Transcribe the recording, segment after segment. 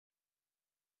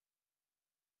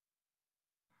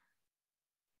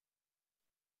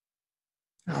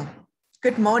Well,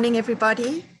 good morning,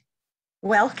 everybody.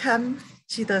 Welcome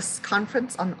to this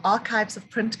conference on archives of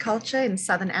print culture in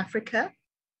Southern Africa.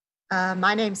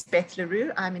 My name's Beth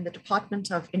Leroux. I'm in the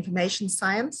Department of Information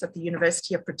Science at the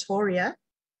University of Pretoria.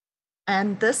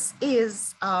 And this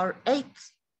is our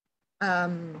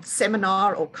 8th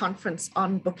seminar or conference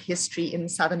on book history in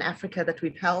Southern Africa that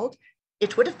we've held.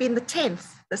 It would have been the 10th.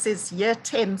 This is year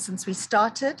 10 since we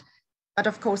started. But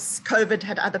of course, COVID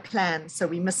had other plans, so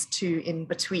we missed 2 in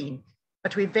between.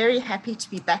 But we're very happy to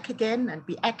be back again and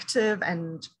be active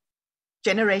and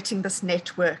generating this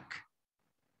network.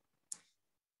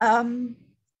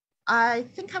 I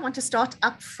think I want to start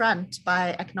up front by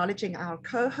acknowledging our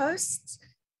co-hosts.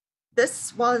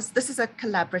 This is a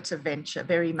collaborative venture,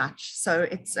 very much. So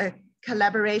it's a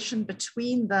collaboration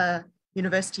between the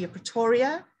University of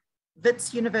Pretoria,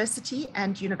 Wits University,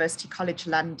 and University College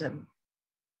London.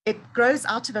 It grows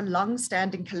out of a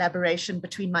long-standing collaboration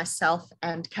between myself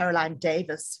and Caroline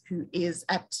Davis, who is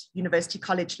at University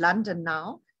College London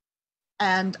now.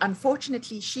 And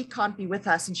unfortunately, she can't be with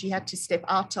us and she had to step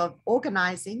out of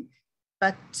organizing,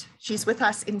 but she's with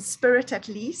us in spirit at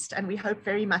least. And we hope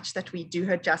very much that we do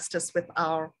her justice with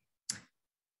our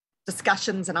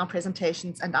discussions and our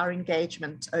presentations and our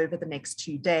engagement over the next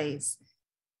 2 days.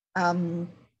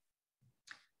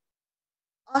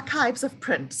 Archives of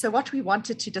print. So what we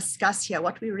wanted to discuss here,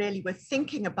 what we really were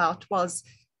thinking about was,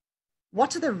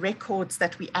 what are the records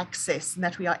that we access and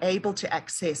that we are able to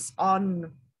access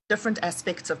on different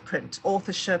aspects of print,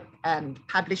 authorship and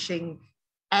publishing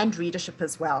and readership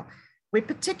as well. We're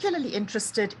particularly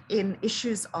interested in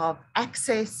issues of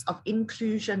access, of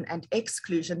inclusion and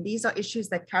exclusion. These are issues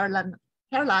that Caroline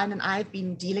and I have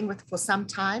been dealing with for some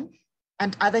time,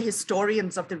 and other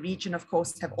historians of the region, of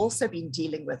course, have also been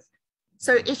dealing with.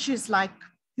 So issues like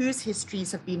whose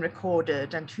histories have been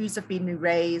recorded and whose have been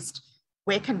erased,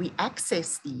 where can we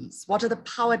access these? What are the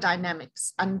power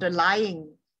dynamics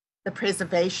underlying the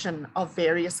preservation of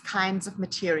various kinds of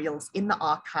materials in the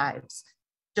archives?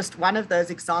 Just one of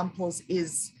those examples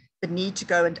is the need to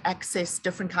go and access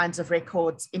different kinds of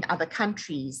records in other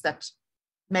countries that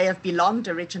may have belonged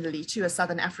originally to a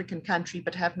Southern African country,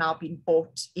 but have now been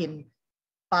bought in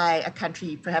by a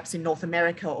country, perhaps in North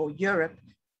America or Europe.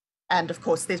 And of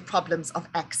course, there's problems of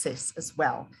access as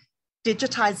well.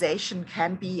 Digitization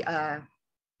can be an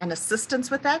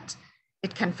assistance with that.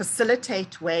 It can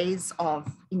facilitate ways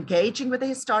of engaging with the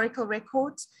historical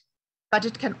records, but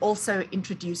it can also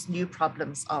introduce new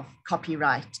problems of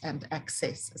copyright and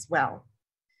access as well.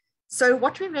 So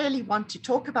what we really want to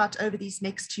talk about over these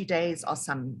next 2 days are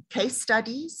some case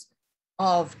studies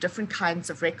of different kinds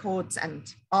of records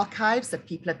and archives that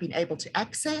people have been able to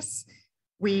access.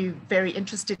 We're very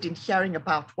interested in hearing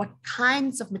about what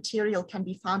kinds of material can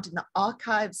be found in the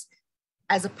archives,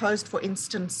 as opposed, for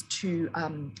instance, to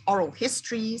oral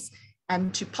histories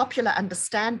and to popular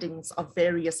understandings of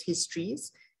various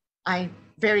histories. I'm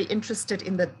very interested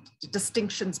in the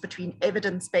distinctions between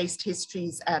evidence-based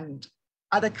histories and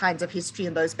other kinds of history,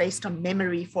 and those based on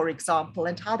memory, for example,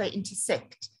 and how they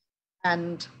intersect,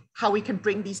 and how we can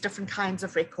bring these different kinds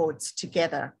of records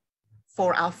together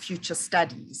for our future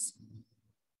studies.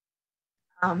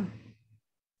 I don't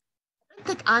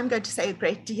think I'm going to say a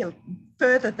great deal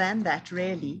further than that,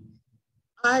 really.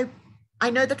 I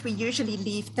know that we usually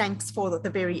leave thanks for the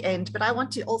very end, but I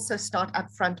want to also start up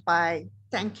front by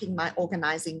thanking my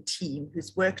organizing team,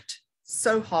 who's worked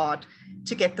so hard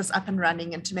to get this up and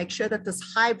running and to make sure that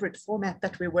this hybrid format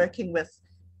that we're working with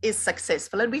is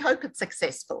successful. And we hope it's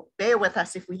successful. Bear with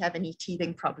us if we have any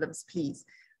teething problems, please.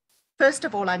 First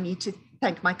of all, I need to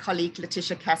thank my colleague,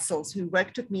 Letitia Castles, who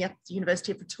worked with me at the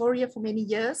University of Pretoria for many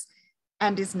years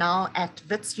and is now at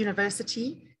Wits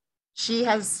University. She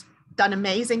has done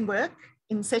amazing work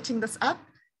in setting this up,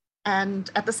 and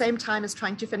at the same time is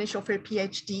trying to finish off her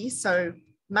PhD. So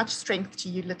much strength to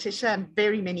you, Letitia, and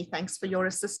very many thanks for your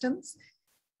assistance.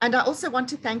 And I also want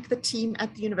to thank the team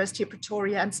at the University of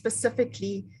Pretoria, and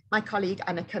specifically my colleague,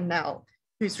 Annika Nell,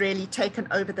 who's really taken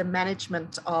over the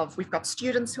management of, we've got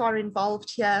students who are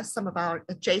involved here, some of our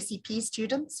JCP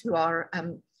students who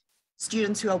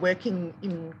are working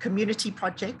in community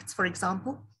projects, for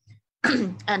example.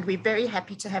 And we're very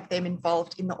happy to have them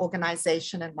involved in the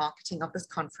organization and marketing of this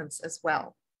conference as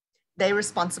well. They're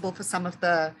responsible for some of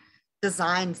the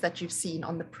designs that you've seen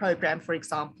on the program, for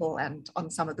example, and on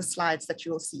some of the slides that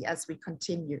you will see as we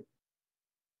continue.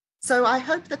 So I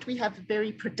hope that we have a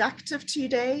very productive 2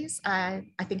 days. I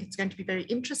think it's going to be very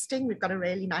interesting. We've got a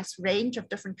really nice range of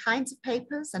different kinds of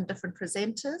papers and different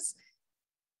presenters.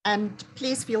 And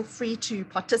please feel free to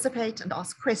participate and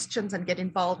ask questions and get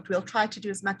involved. We'll try to do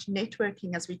as much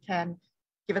networking as we can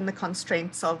given the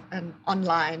constraints of an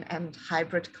online and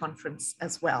hybrid conference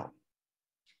as well.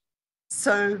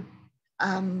 So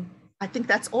I think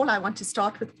that's all I want to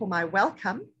start with for my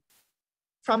welcome.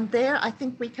 From there, I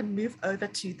think we can move over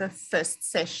to the first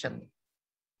session.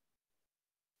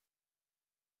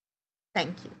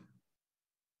 Thank you.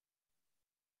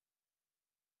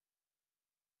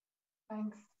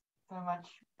 Thanks so much,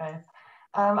 Beth.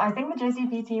 I think the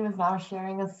JCP team is now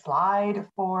sharing a slide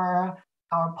for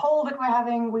our poll that we're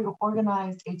having. We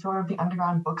organized a tour of the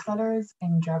underground booksellers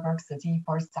in Joburg City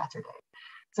for Saturday.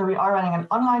 So we are running an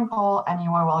online poll, and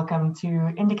you are welcome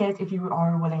to indicate if you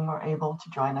are willing or able to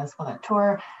join us for that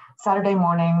tour Saturday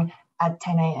morning at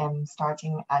 10 a.m.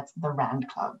 starting at the Rand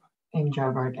Club in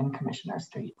Joburg and Commissioner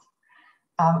Street.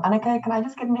 Annika, can I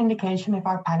just get an indication if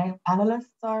our panelists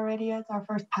are ready at our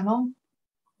first panel?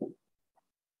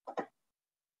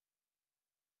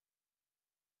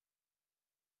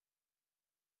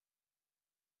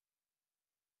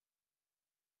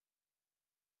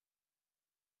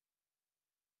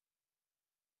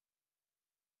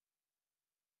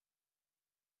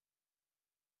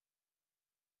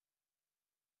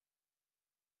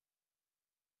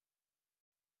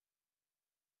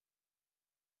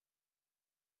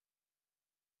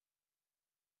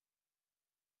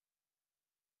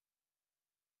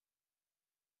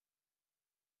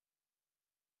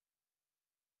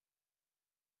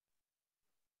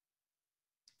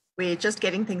 We're just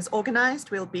getting things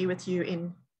organized. We'll be with you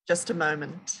in just a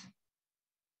moment.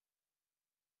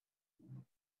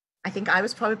 I think I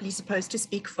was probably supposed to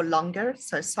speak for longer,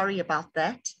 so sorry about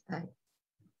that.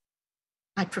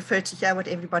 I'd prefer to hear what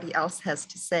everybody else has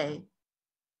to say.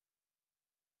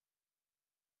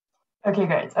 Okay,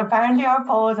 great. Apparently our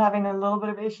poll is having a little bit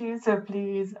of issues, so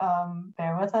please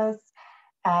bear with us.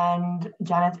 And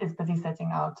Janet is busy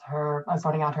sorting out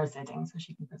her settings so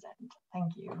she can present.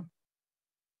 Thank you.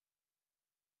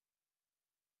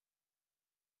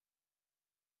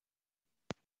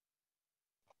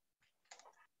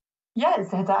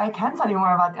 Yes, I can tell you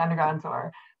more about the Underground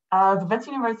Tour. The Wits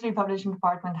University Publishing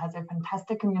Department has a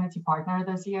fantastic community partner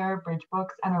this year, Bridge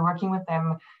Books, and we're working with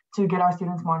them to get our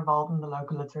students more involved in the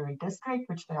local literary district,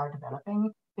 which they are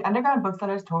developing. The Underground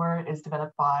Booksellers Tour is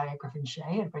developed by Griffin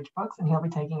Shea at Bridge Books, and he'll be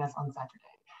taking us on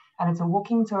Saturday. And it's a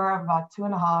walking tour of about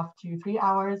 2.5 to 3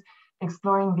 hours,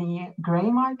 exploring the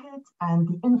grey market and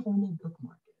the informal book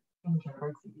market in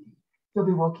Joburg City. He'll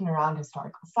be walking around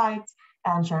historical sites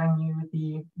and showing you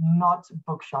the not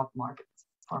bookshop market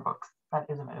for books that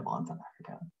is available in South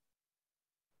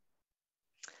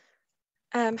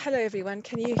Africa. Hello, everyone.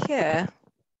 Can you hear?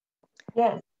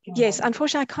 Yes. Yes,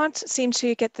 unfortunately, I can't seem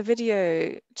to get the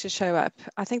video to show up.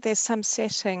 I think there's some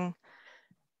setting.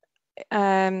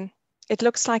 It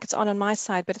looks like it's on my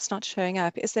side, but it's not showing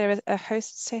up. Is there a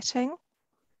host setting?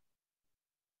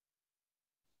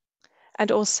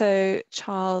 And also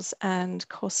Charles and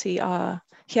Corsi are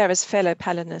here as fellow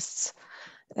panelists.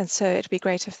 And so it'd be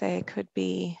great if they could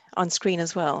be on screen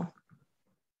as well.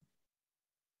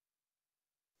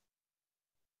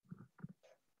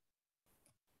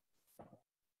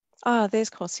 Ah, there's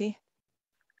Corsi.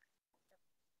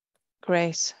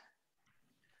 Great.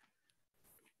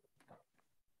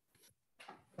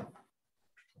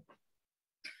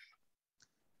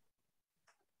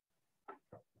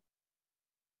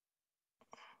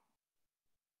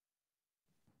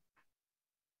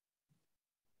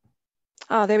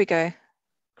 Ah, there we go.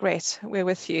 Great, we're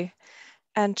with you.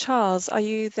 And Charles, are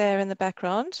you there in the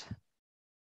background?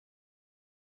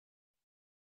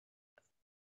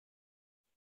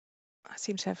 I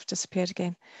seem to have disappeared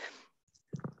again.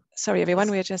 Sorry,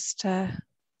 everyone, we're just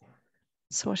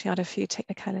sorting out a few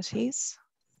technicalities.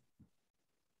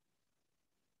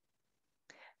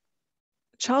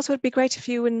 Charles, would be great if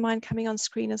you wouldn't mind coming on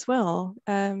screen as well,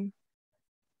 if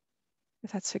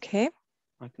that's okay.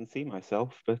 I can see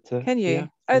myself, but can you? Yeah,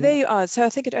 oh, there you are. So I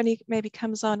think it only maybe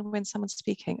comes on when someone's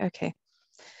speaking. Okay.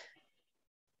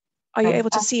 Are you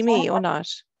able to see me or not?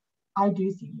 I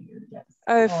do see you, yes.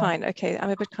 Oh, fine. Okay.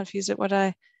 I'm a bit confused at what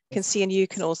I can see and you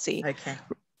can all see. Okay.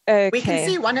 Okay. We can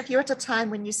see one of you at a time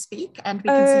when you speak, and we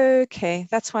can see. Okay,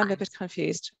 that's why I'm a bit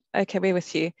confused. Okay, we're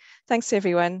with you. Thanks,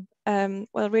 everyone.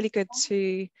 Well, really good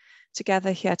to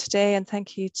gather here today, and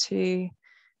thank you to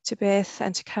Beth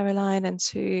and to Caroline and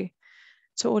to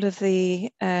all of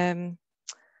the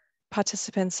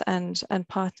participants and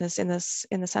partners in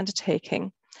this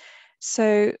undertaking.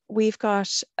 So we've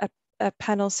got a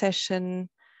panel session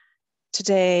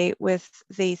today with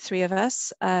the three of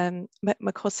us,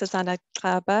 Makhosazana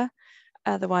Xaba,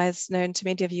 otherwise known to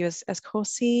many of you as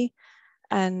Corsi,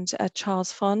 and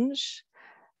Charles Fonge.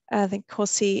 I think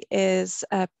Corsi is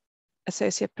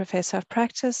Associate Professor of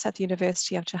Practice at the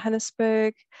University of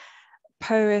Johannesburg,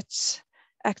 poet,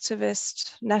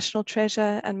 activist, national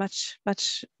treasure, and much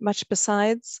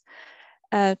besides.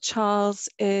 Charles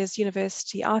is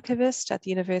University Archivist at the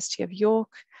University of York,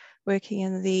 working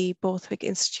in the Borthwick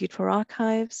Institute for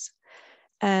Archives.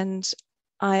 And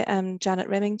I am Janet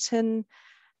Remmington.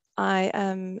 I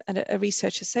am a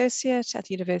research associate at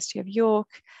the University of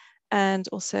York and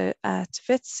also at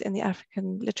WITS in the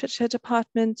African Literature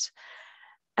Department.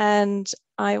 And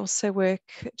I also work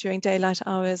during daylight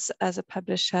hours as a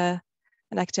publisher,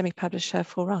 an academic publisher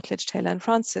for Routledge, Taylor and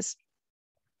Francis.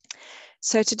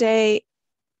 So today,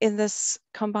 in this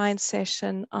combined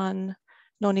session on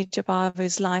Noni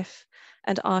Jabavu's life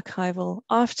and archival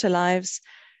Afterlives,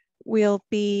 we'll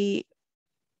be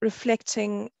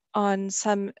reflecting on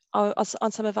some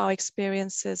of our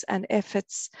experiences and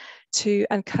efforts to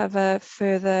uncover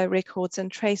further records and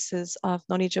traces of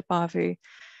Noni Jabavu,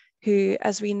 who,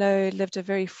 as we know, lived a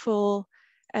very full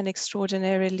and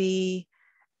extraordinarily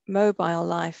mobile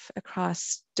life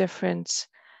across different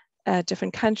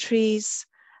countries,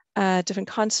 different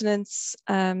continents,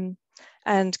 and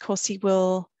Kosi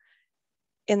will,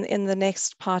 in the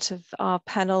next part of our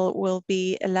panel, will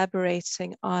be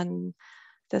elaborating on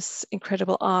this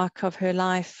incredible arc of her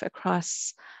life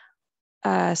across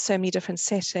so many different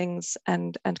settings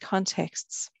and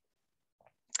contexts.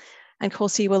 And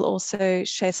Kosi will also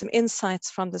share some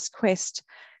insights from this quest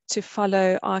to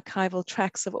follow archival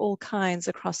tracks of all kinds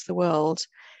across the world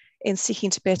in seeking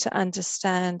to better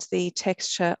understand the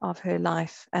texture of her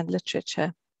life and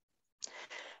literature.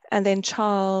 And then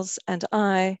Charles and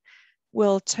I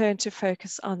will turn to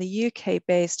focus on the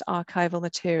UK-based archival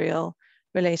material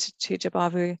related to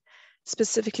Jabavu,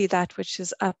 specifically that which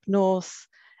is up north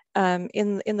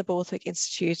in the Borthwick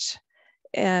Institute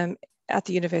at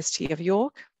the University of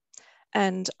York.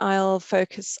 And I'll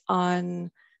focus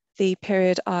on the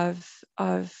period of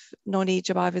Noni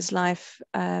Jabavu's life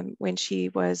when she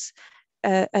was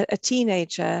a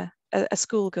teenager, a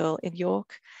schoolgirl in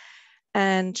York.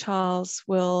 And Charles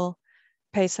will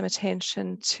pay some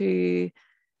attention to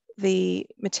the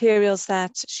materials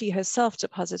that she herself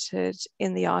deposited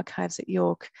in the archives at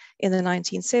York in the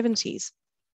 1970s.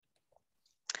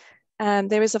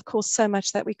 There is, of course, so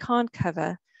much that we can't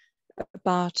cover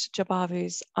about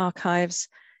Jabavu's archives,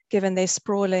 given their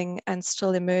sprawling and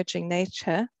still emerging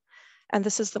nature. And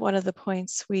this is one of the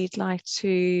points we'd like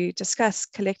to discuss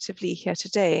collectively here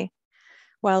today,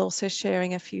 while also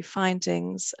sharing a few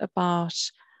findings about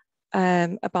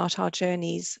our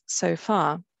journeys so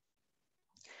far.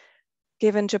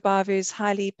 Given Jabavu's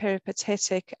highly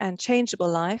peripatetic and changeable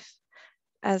life,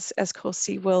 as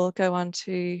Kosi will go on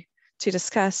to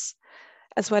discuss,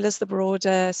 as well as the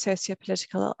broader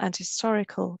socio-political and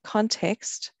historical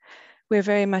context, we're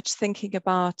very much thinking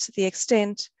about the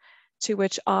extent to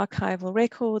which archival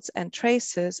records and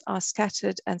traces are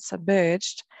scattered and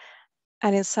submerged,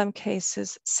 and in some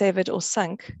cases severed or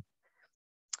sunk.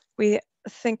 We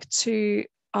think too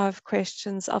of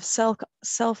questions of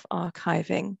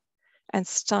self-archiving and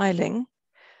styling,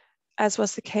 as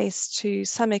was the case to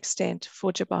some extent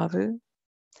for Jabavu,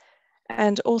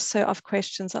 and also of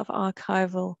questions of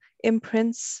archival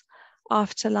imprints,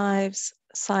 afterlives,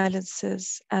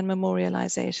 silences, and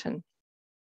memorialization.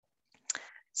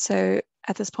 So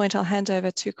at this point, I'll hand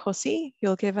over to Kosi,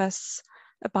 who'll give us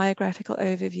a biographical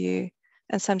overview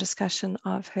and some discussion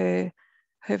of her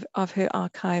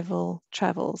archival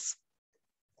travels.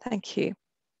 Thank you.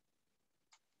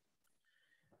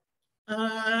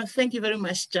 Thank you very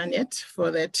much, Janet,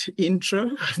 for that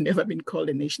intro. I've never been called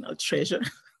a national treasure.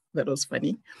 That was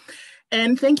funny.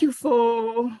 And thank you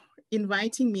for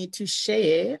inviting me to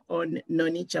share on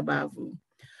Noni Jabavu.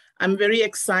 I'm very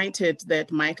excited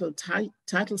that Michael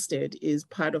Tattlestead is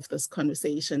part of this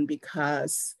conversation,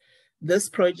 because this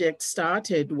project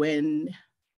started when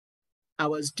I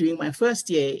was doing my first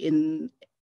year in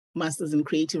Masters in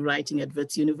Creative Writing at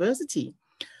Wits University.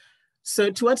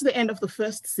 So towards the end of the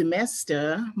first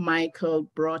semester, Michael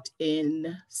brought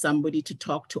in somebody to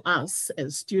talk to us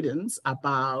as students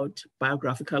about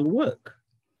biographical work.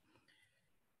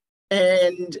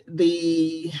 And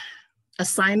the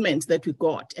assignment that we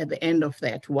got at the end of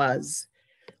that was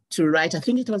to write, I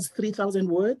think it was 3,000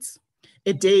 words,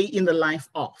 a day in the life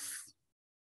of.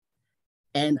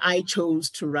 And I chose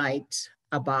to write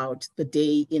about the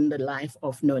day in the life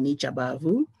of Noni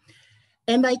Jabavu.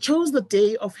 And I chose the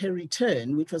day of her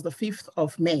return, which was the 5th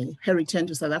of May, her return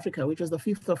to South Africa, which was the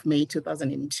 5th of May,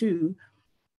 2002,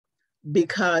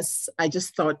 because I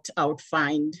just thought I would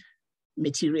find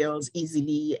materials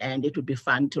easily and it would be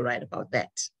fun to write about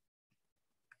that.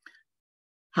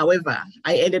 However,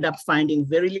 I ended up finding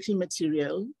very little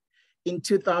material. In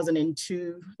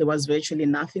 2002, there was virtually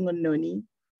nothing on Noni.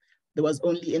 There was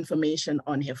only information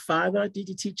on her father,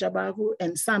 DDT Jabavu,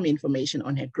 and some information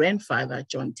on her grandfather,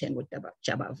 John Tengo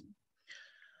Jabavu.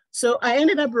 So I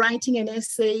ended up writing an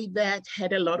essay that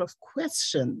had a lot of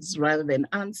questions rather than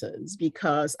answers,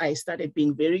 because I started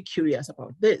being very curious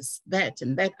about this, that,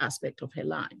 and that aspect of her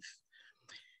life.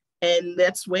 And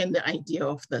that's when the idea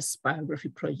of this biography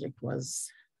project was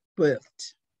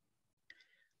birthed.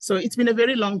 So it's been a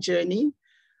very long journey,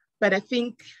 but I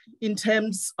think in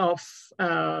terms of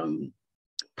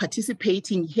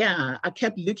participating here, I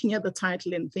kept looking at the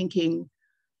title and thinking,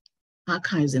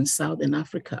 Archives in Southern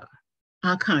Africa,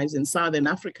 Archives in Southern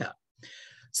Africa.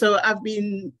 So I've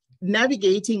been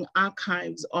navigating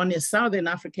archives on a Southern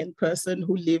African person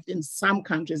who lived in some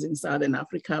countries in Southern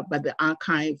Africa, but the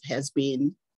archive has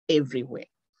been everywhere.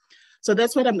 So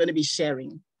that's what I'm going to be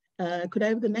sharing. Could I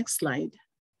have the next slide,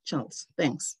 Charles?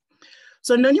 Thanks.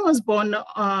 So Noni was born in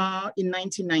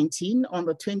 1919 on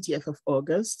the 20th of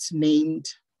August,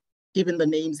 given the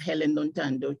names Helen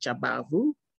Nontando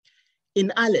Jabavu,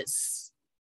 in Alice.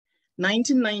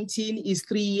 1919 is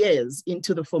 3 years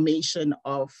into the formation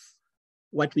of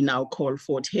what we now call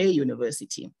Fort Hare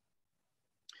University.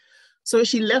 So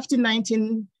she left in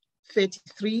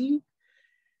 1933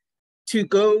 to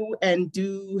go and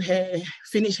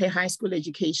finish her high school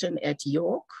education at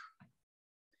York.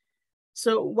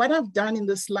 So what I've done in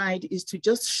the slide is to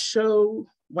just show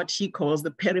what she calls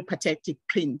the peripatetic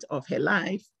print of her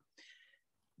life,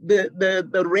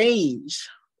 the range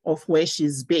of where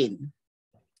she's been.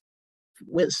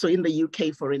 So in the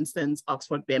UK, for instance,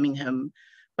 Oxford, Birmingham,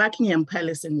 Buckingham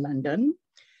Palace in London.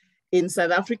 In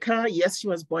South Africa, yes, she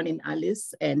was born in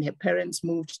Alice and her parents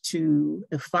moved to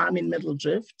a farm in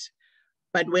Middeldrift.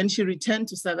 But when she returned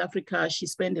to South Africa, she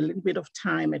spent a little bit of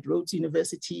time at Rhodes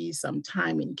University, some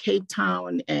time in Cape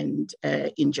Town and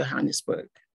in Johannesburg.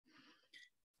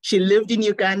 She lived in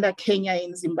Uganda, Kenya,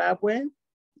 and Zimbabwe.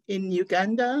 In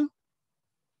Uganda,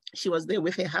 she was there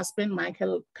with her husband,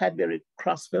 Michael Cadbury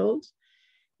Crossfield,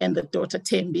 and the daughter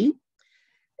Tembi.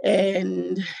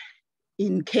 And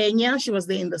in Kenya, she was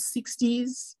there in the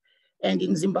 60s. And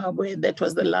in Zimbabwe, that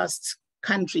was the last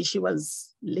country she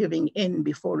was living in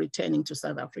before returning to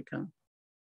South Africa.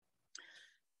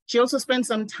 She also spent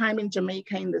some time in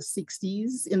Jamaica in the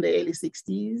 60s, in the early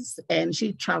 60s, and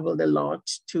she traveled a lot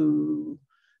to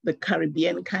the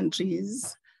Caribbean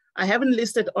countries. I haven't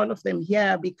listed all of them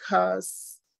here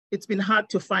because it's been hard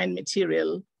to find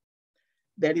material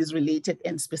that is related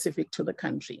and specific to the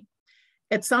country.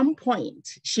 At some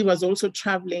point, she was also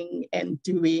traveling and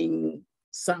doing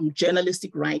some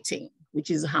journalistic writing, which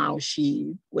is how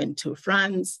she went to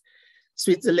France,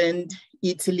 Switzerland,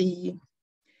 Italy.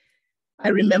 I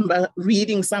remember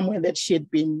reading somewhere that she had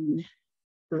been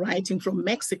writing from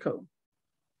Mexico.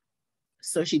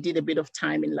 So she did a bit of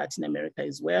time in Latin America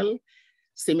as well,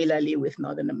 similarly with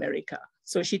Northern America.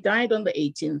 So she died on the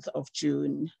 18th of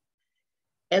June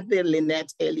at the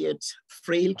Lynette Elliott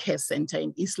Frail Care Center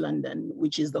in East London,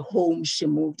 which is the home she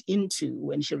moved into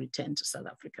when she returned to South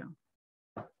Africa.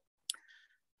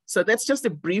 So that's just a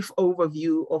brief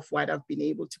overview of what I've been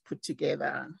able to put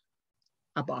together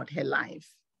about her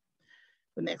life.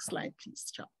 The next slide,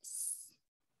 please, Charles.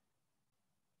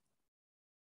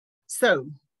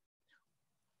 So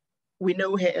we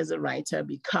know her as a writer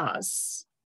because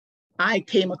I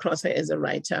came across her as a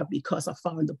writer because I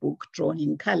found the book Drawn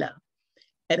in Color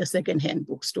at a secondhand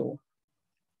bookstore.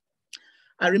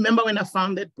 I remember when I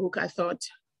found that book, I thought,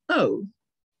 oh,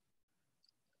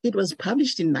 it was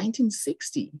published in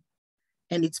 1960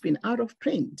 and it's been out of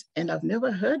print and I've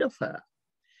never heard of her.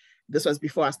 This was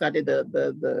before I started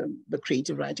the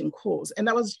creative writing course. And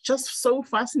I was just so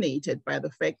fascinated by the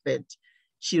fact that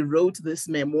she wrote this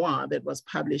memoir that was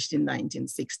published in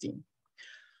 1960.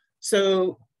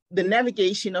 So the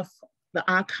navigation of the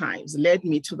archives led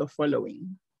me to the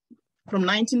following. From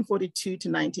 1942 to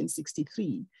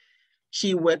 1963,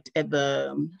 she worked at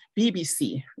the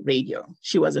BBC radio.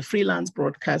 She was a freelance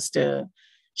broadcaster.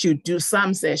 She would do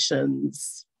some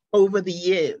sessions. Over the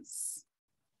years,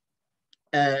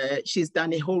 she's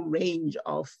done a whole range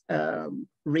of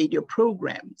radio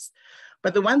programs.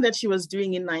 But the one that she was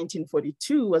doing in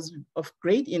 1942 was of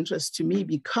great interest to me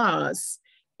because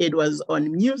it was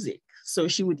on music. So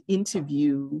she would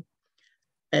interview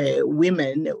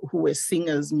women who were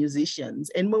singers, musicians,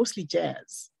 and mostly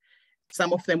jazz.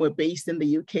 Some of them were based in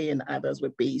the UK and others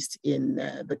were based in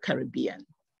the Caribbean.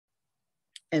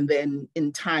 And then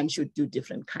in time, she would do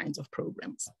different kinds of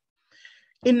programs.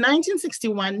 In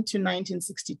 1961 to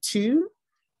 1962,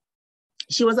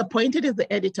 she was appointed as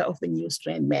the editor of the New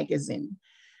Strand magazine.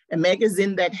 a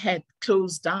magazine that had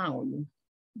closed down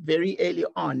very early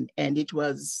on, and it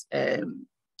was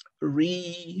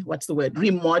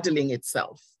remodeling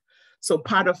itself. So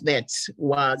part of that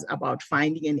was about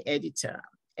finding an editor.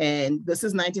 And this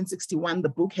is 1961, the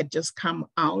book had just come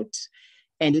out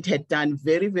and it had done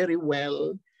very, very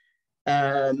well.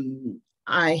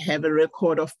 I have a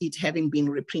record of it having been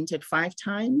reprinted 5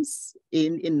 times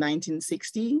in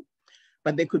 1960,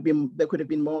 but there could have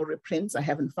been more reprints. I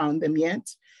haven't found them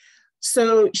yet.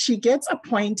 So she gets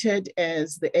appointed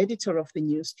as the editor of the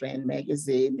New Strand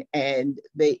magazine, and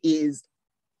there is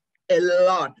a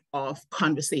lot of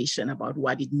conversation about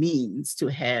what it means to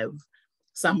have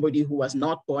somebody who was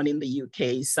not born in the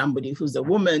UK, somebody who's a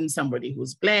woman, somebody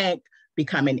who's Black,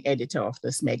 become an editor of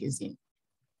this magazine.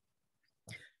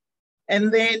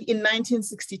 And then in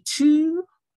 1962,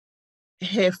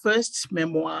 her first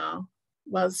memoir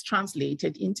was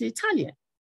translated into Italian,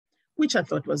 which I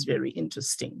thought was very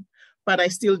interesting. But I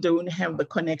still don't have the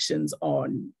connections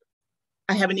on,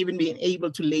 I haven't even been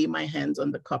able to lay my hands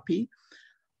on the copy.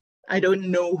 I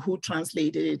don't know who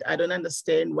translated it. I don't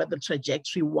understand what the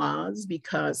trajectory was,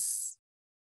 because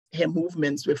her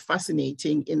movements were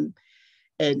fascinating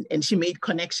and she made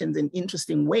connections in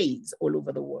interesting ways all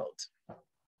over the world.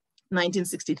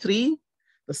 1963,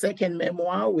 the second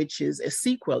memoir, which is a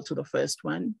sequel to the first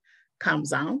one,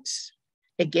 comes out,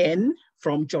 again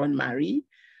from John Murray,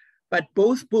 but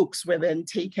both books were then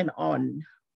taken on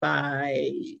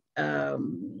by, I'll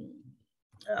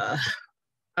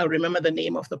remember the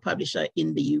name of the publisher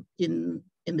in the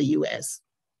US.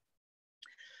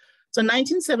 So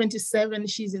 1977,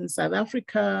 she's in South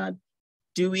Africa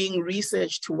doing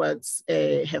research towards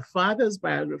her father's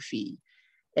biography.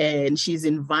 And she's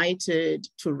invited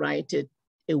to write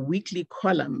a weekly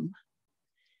column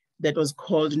that was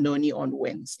called Noni on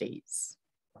Wednesdays.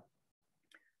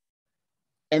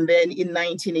 And then in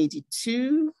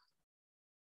 1982,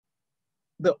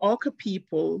 The Orca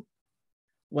People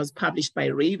was published by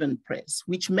Raven Press,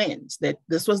 which meant that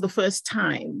this was the first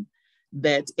time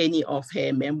that any of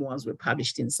her memoirs were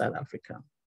published in South Africa.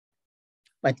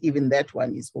 But even that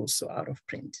one is also out of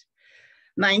print.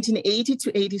 1980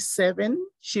 to 87,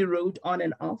 she wrote on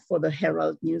and off for the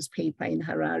Herald newspaper in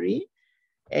Harare,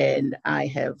 and I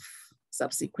have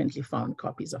subsequently found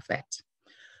copies of that.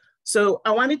 So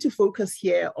I wanted to focus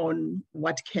here on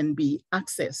what can be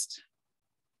accessed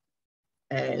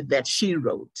that she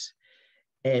wrote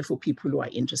for people who are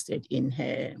interested in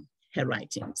her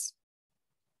writings.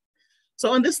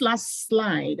 So on this last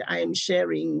slide, I am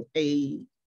sharing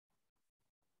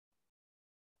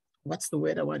what's the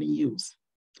word I want to use?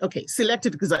 Okay,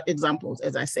 selected examples,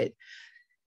 as I said,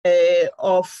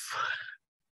 of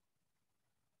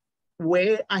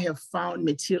where I have found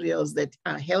materials that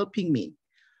are helping me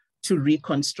to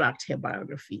reconstruct her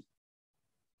biography.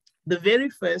 The very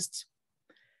first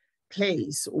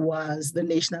place was the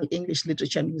National English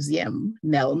Literature Museum,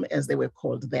 NELM as they were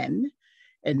called then,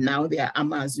 and now they are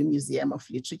Amazwi Museum of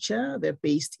Literature. They're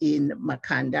based in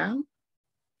Makanda.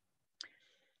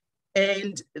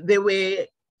 And there were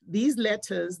these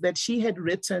letters that she had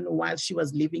written while she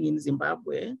was living in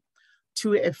Zimbabwe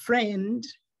to a friend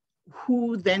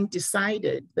who then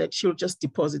decided that she'll just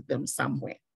deposit them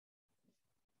somewhere.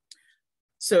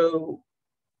 So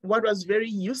what was very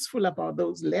useful about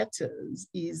those letters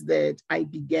is that I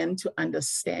began to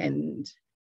understand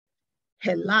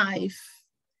her life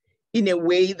in a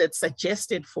way that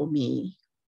suggested for me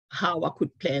how I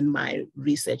could plan my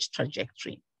research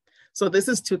trajectory. So this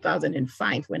is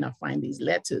 2005 when I find these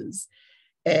letters.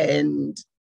 And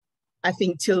I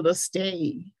think till this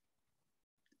day,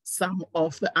 some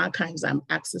of the archives I'm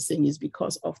accessing is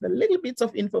because of the little bits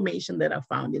of information that I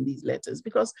found in these letters,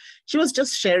 because she was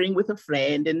just sharing with a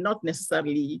friend and not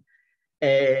necessarily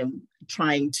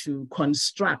trying to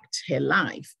construct her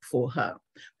life for her.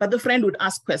 But the friend would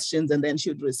ask questions and then she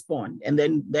would respond. And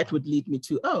then that would lead me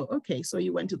to, oh, okay, so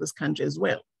you went to this country as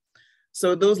well.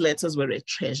 So those letters were a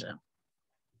treasure.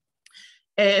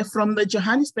 From the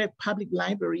Johannesburg Public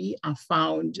Library, I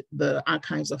found the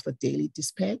archives of the Daily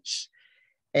Dispatch.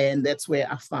 And that's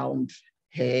where I found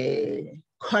her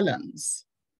columns,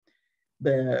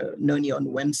 the Noni on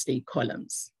Wednesday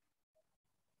columns.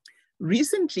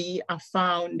 Recently, I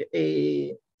found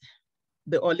the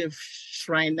Olive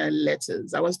Schreiner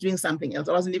letters. I was doing something else.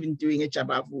 I wasn't even doing a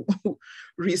Jabavu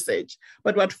research.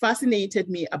 But what fascinated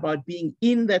me about being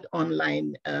in that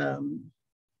online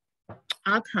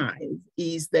archive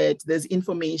is that there's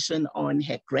information on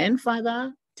her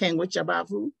grandfather, Tengwe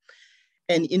Jabavu,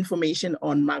 and information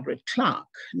on Margaret Clark.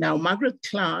 Now, Margaret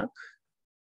Clark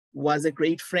was a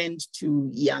great friend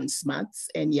to Jan Smuts,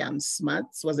 and Jan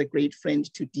Smuts was a great friend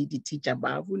to DDT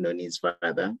Jabavu, Noni's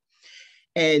father.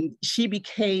 And she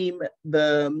became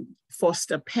the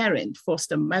foster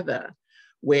mother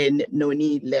when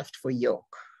Noni left for York.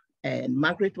 And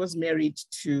Margaret was married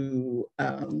to,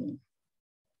 I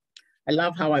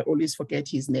love how I always forget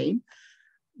his name,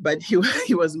 but he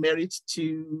was married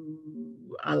to,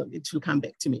 it will come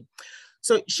back to me.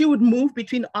 So she would move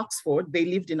between Oxford, they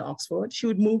lived in Oxford. She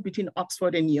would move between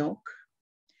Oxford and York,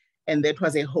 and that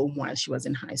was a home while she was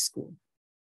in high school.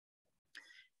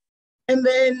 And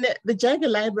then the Jagger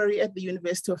Library at the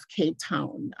University of Cape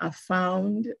Town, I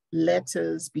found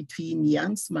letters between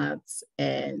Jan Smuts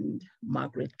and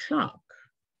Margaret Clark.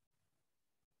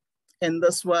 And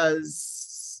this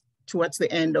was towards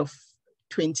the end of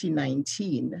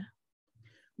 2019,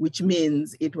 which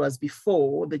means it was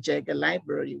before the Jagger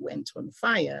Library went on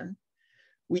fire,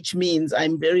 which means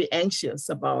I'm very anxious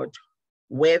about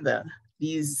whether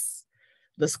this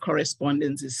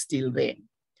correspondence is still there.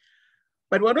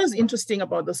 But what was interesting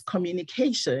about this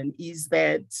communication is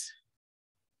that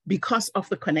because of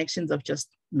the connections I've just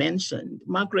mentioned,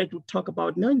 Margaret would talk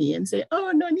about Noni and say,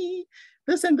 oh, Noni,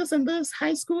 this and this and this,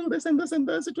 high school, this and this and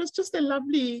this. It was just a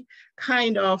lovely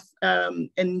kind of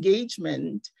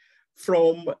engagement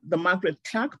from the Margaret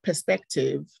Clark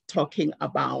perspective, talking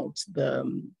about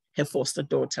her foster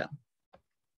daughter,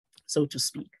 so to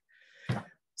speak.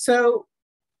 So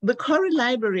the Corrie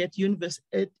Library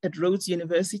at Rhodes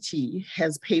University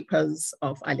has papers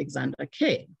of Alexander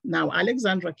Kerr. Now,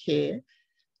 Alexander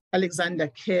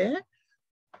Kerr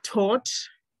taught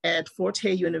at Fort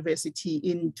Hare University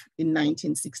in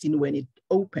 1916 when it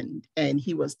opened, and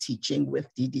he was teaching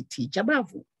with DDT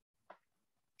Jabavu.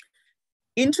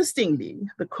 Interestingly,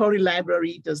 the Corrie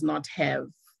Library does not have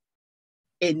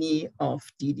any of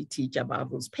DDT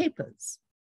Jabavu's papers.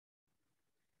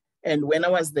 And when I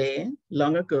was there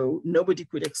long ago, nobody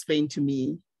could explain to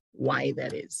me why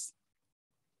that is.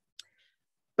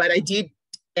 But I did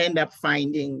end up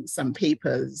finding some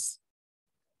papers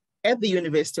at the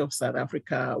University of South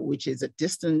Africa, which is a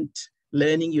distant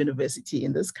learning university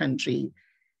in this country.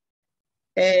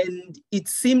 And it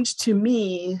seemed to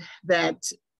me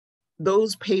that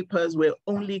those papers were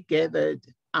only gathered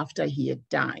after he had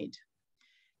died.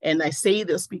 And I say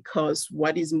this because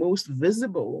what is most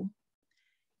visible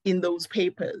in those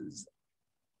papers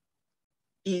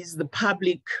is the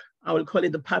public, I will call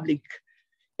it the public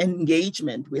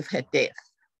engagement with her death,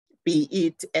 be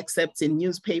it excerpts in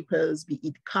newspapers, be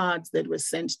it cards that were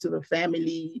sent to the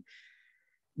family,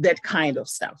 that kind of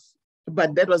stuff.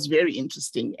 But that was very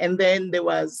interesting. And then there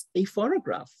was a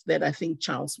photograph that I think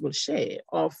Charles will share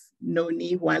of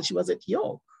Noni while she was at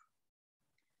York.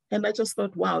 And I just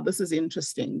thought, wow, this is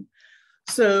interesting.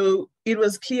 So it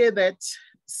was clear that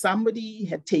somebody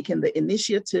had taken the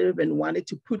initiative and wanted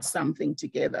to put something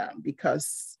together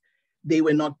because they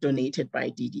were not donated by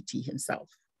DDT himself.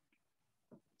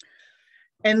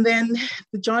 And then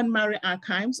the John Murray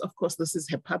Archives, of course, this is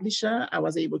her publisher. I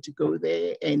was able to go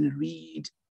there and read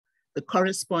the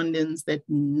correspondence that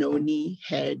Noni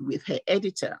had with her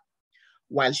editor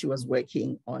while she was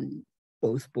working on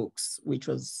both books, which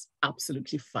was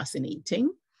absolutely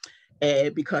fascinating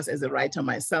because as a writer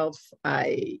myself,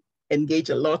 I engage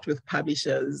a lot with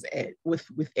publishers,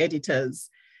 with editors,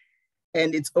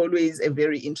 and it's always a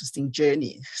very interesting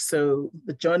journey. So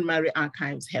the John Murray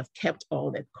Archives have kept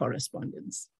all that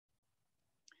correspondence.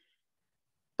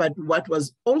 But what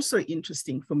was also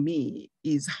interesting for me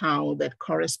is how that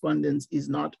correspondence is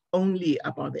not only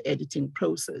about the editing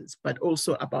process, but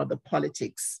also about the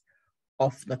politics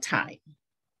of the time.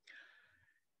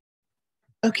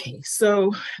 Okay,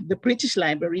 so the British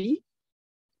Library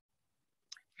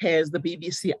has the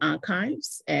BBC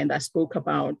archives, and I spoke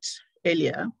about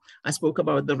earlier, I spoke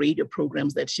about the radio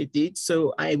programs that she did.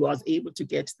 So I was able to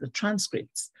get the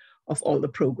transcripts of all the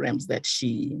programs that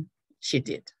she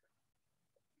did.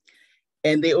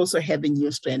 And they also had the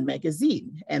New Strand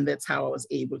magazine, and that's how I was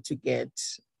able to get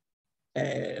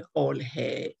all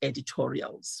her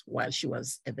editorials while she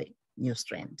was at the New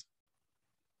Strand.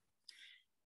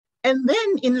 And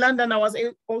then in London, I was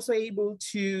also able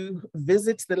to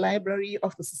visit the library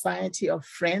of the Society of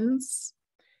Friends,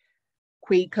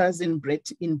 Quakers in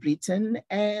Britain,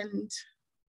 and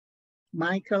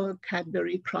Michael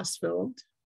Cadbury Crossfield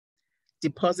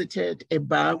deposited a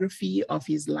biography of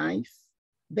his life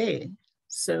there.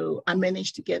 So I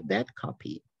managed to get that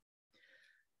copy.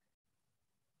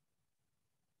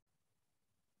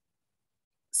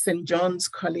 St. John's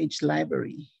College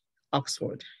Library,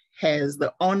 Oxford, has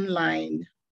the online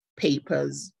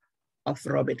papers of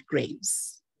Robert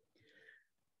Graves.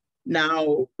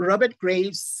 Now, Robert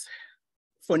Graves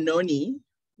for Noni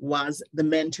was the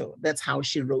mentor. That's how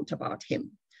she wrote about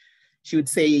him. She would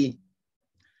say,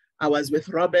 I was with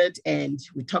Robert and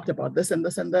we talked about this and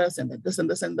this and this and this and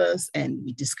this and this, and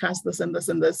we discussed this and this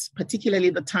and this, particularly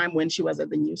the time when she was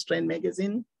at the New Strand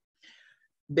magazine.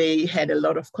 They had a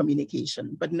lot of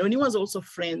communication, but Noni was also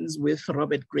friends with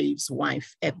Robert Graves'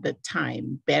 wife at the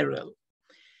time, Beryl,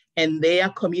 and their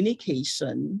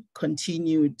communication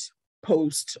continued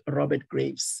post Robert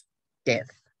Graves' death.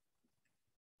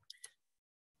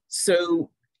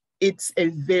 So it's a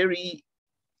very,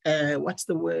 what's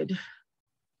the word?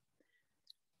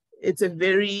 It's a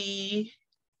very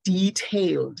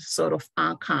detailed sort of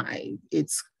archive.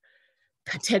 It's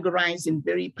categorized in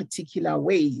very particular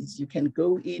ways. You can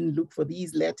go in, look for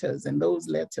these letters and those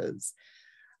letters.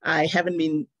 I haven't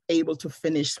been able to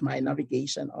finish my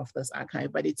navigation of this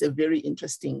archive, but it's a very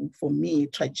interesting, for me,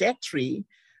 trajectory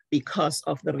because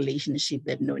of the relationship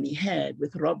that Noni had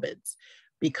with Robert.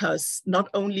 Because not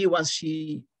only was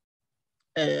she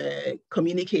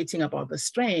communicating about the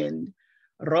Strand,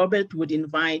 Robert would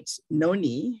invite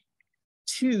Noni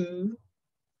to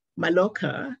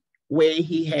Maloka, where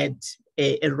he had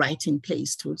a writing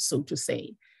place, so to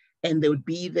say. And they would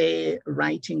be there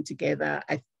writing together.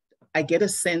 I get a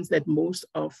sense that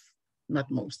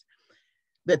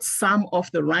that some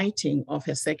of the writing of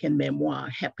her second memoir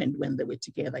happened when they were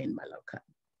together in Maloka.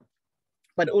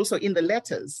 But also in the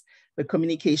letters, the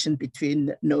communication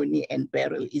between Noni and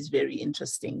Beryl is very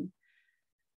interesting.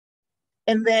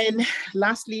 And then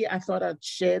lastly, I thought I'd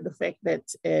share the fact that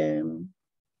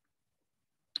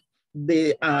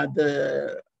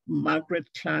the Margaret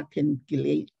Clark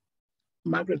Gillay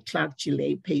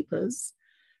papers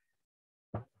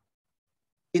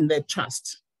in the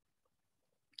trust.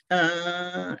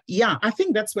 Yeah, I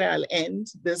think that's where I'll end.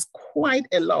 There's quite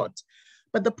a lot.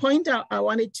 But the point I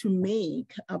wanted to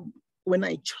make when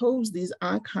I chose these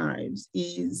archives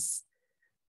is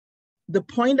the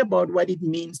point about what it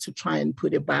means to try and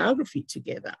put a biography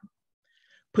together.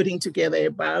 Putting together a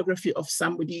biography of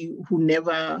somebody who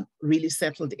never really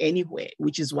settled anywhere,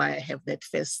 which is why I have that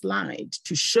first slide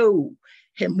to show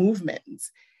her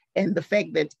movements and the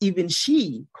fact that even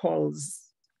she calls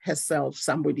herself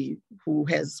somebody who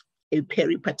has a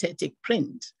peripatetic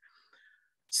print.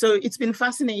 So it's been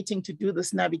fascinating to do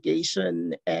this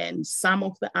navigation, and some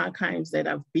of the archives that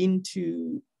I've been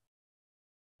to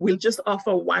will just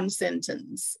offer one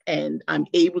sentence, and I'm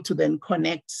able to then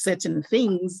connect certain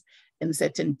things and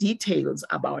certain details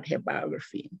about her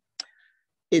biography.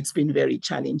 It's been very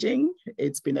challenging.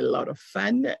 It's been a lot of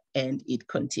fun, and it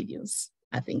continues.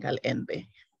 I think I'll end there.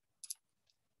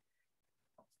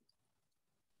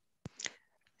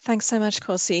 Thanks so much,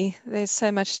 Kosi. There's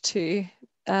so much to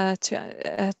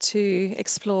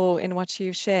explore in what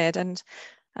you've shared, and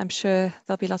I'm sure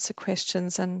there'll be lots of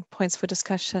questions and points for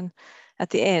discussion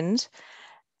at the end.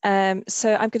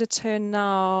 So I'm going to turn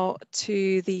now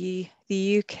to the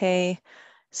UK,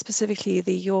 specifically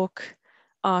the York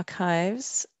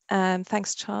archives.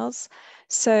 Thanks, Charles.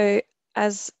 So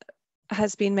as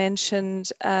has been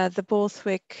mentioned, the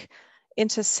Borthwick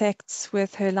intersects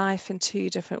with her life in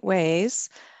two different ways.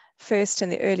 First in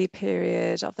the early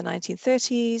period of the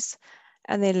 1930s,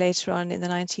 and then later on in the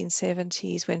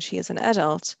 1970s when she is an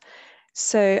adult.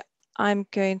 So I'm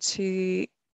going to,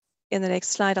 in the next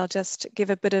slide, I'll just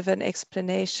give a bit of an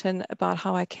explanation about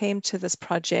how I came to this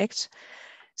project.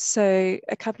 So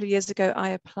a couple of years ago, I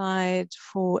applied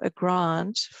for a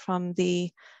grant from the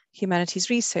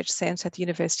Humanities Research Centre at the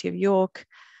University of York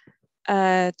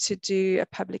to do a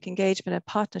public engagement and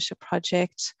partnership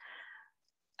project.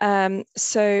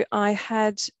 So I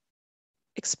had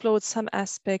explored some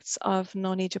aspects of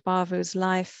Noni Jabavu's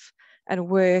life and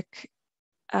work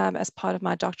as part of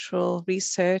my doctoral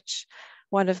research.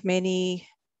 One of many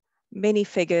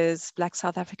figures, Black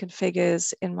South African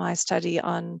figures, in my study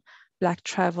on Black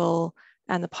travel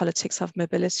and the politics of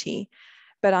mobility.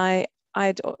 But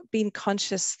I'd been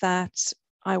conscious that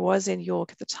I was in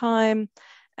York at the time,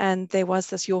 and there was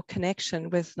this York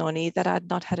connection with Noni that I'd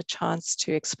not had a chance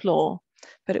to explore.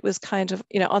 But it was kind of,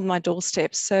 on my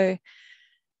doorstep. So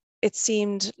it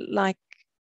seemed like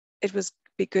it was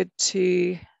be good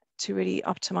to really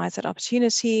optimize that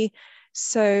opportunity.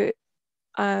 So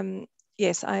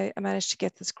yes, I managed to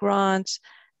get this grant,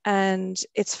 and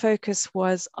its focus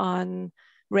was on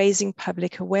raising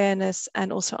public awareness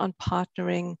and also on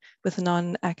partnering with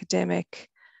non-academic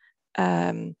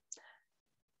well,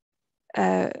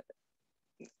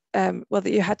 that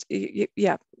you had,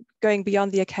 going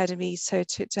beyond the academy, so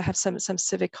to have some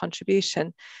civic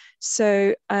contribution.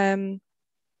 So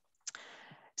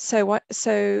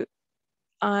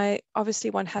obviously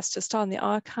one has to start in the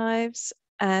archives,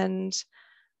 and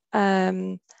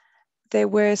there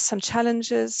were some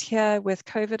challenges here with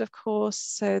COVID, of course.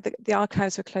 So the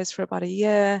archives were closed for about a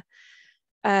year.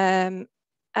 And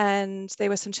there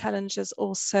were some challenges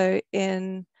also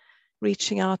in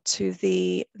reaching out to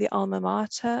the alma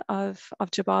mater of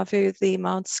Jabavu, the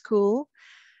Mount School.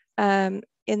 In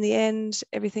the end,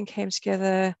 everything came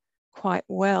together quite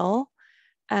well.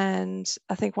 And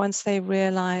I think once they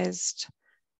realized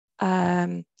what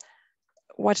an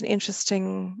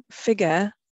interesting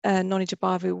figure Noni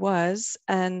Jabavu was,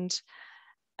 and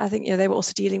I think they were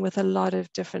also dealing with a lot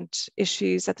of different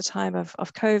issues at the time of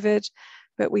COVID,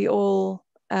 but we all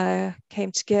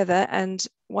came together, and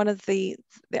one of the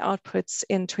outputs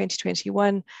in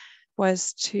 2021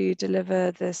 was to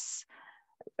deliver this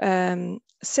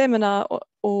seminar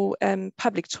or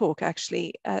public talk,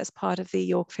 actually, as part of the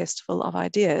York Festival of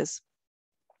Ideas.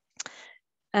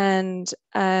 And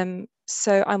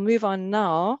so I'll move on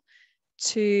now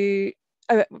to,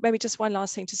 maybe just one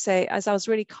last thing to say, as I was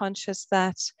really conscious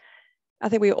that, I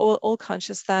think we were all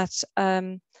conscious that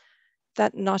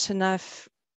that not enough,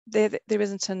 there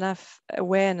isn't enough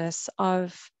awareness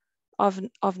of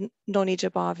Noni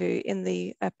Jabavu in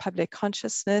the public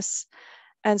consciousness,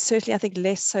 and certainly I think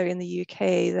less so in the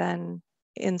UK than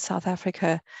in South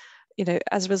Africa,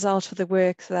 as a result of the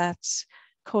work that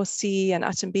Kosi and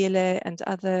Atambile and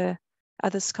other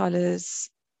scholars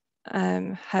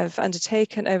have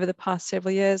undertaken over the past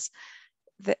several years,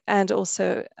 and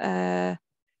also, as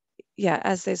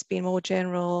there's been more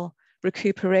general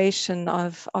recuperation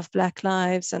of Black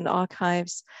lives and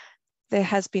archives, there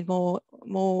has been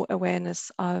more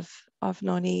awareness of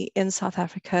Noni in South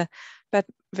Africa, but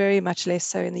very much less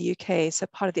so in the UK. So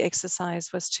part of the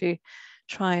exercise was to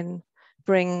try and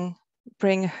bring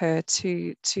her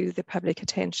to the public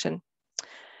attention.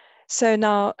 So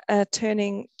now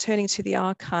turning to the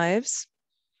archives.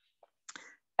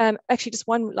 Actually, just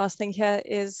one last thing here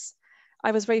is,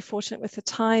 I was very fortunate with the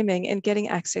timing in getting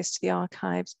access to the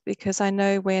archives, because I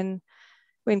know when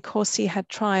Kosi had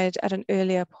tried at an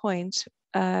earlier point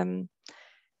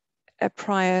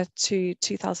prior to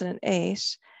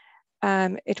 2008,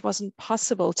 it wasn't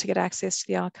possible to get access to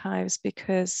the archives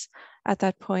because at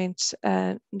that point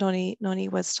Noni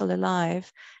was still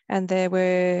alive, and there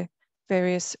were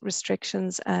various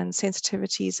restrictions and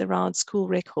sensitivities around school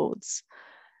records,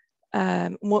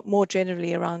 more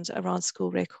generally around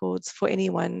school records for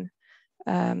anyone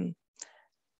trying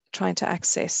to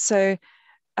access. So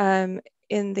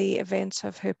in the event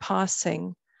of her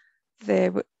passing,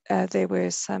 there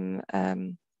were some,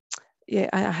 I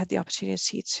had the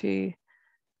opportunity to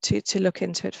look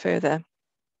into it further.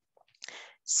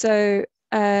 So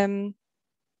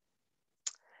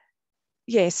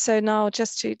so now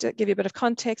just to give you a bit of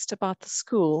context about the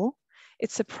school.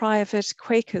 It's a private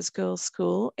Quakers girls'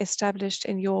 school established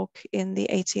in York in the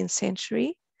 18th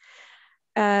century.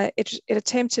 It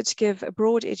attempted to give a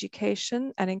broad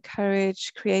education and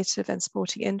encourage creative and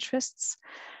sporting interests,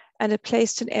 and it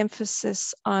placed an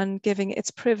emphasis on giving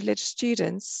its privileged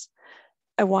students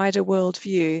a wider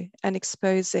worldview and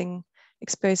exposing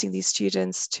these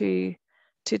students to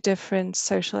different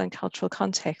social and cultural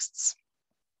contexts.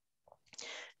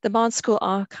 The Mount School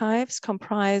archives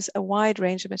comprise a wide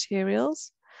range of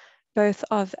materials, both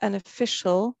of an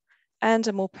official and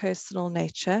a more personal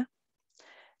nature.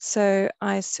 So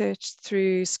I searched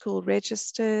through school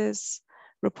registers,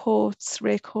 reports,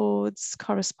 records,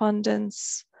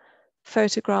 correspondence,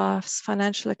 photographs,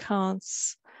 financial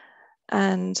accounts,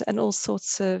 and all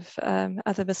sorts of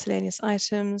other miscellaneous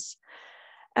items,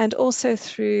 and also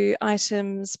through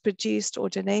items produced or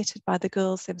donated by the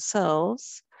girls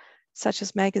themselves, such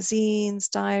as magazines,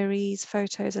 diaries,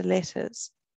 photos, and letters.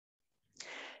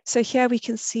 So here we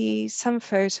can see some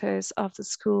photos of the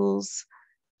school's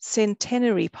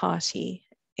centenary party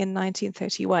in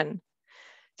 1931,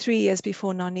 3 years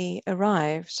before Noni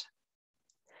arrived.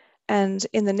 And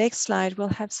in the next slide, we'll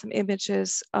have some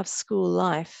images of school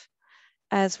life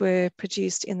as were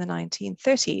produced in the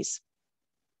 1930s.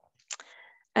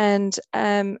 And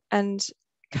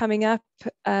coming up,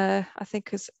 I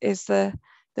think is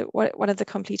one of the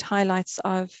complete highlights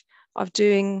of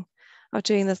doing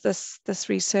this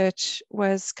research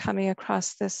was coming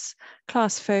across this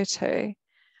class photo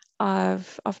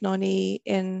of Noni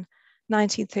in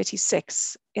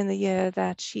 1936, in the year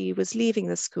that she was leaving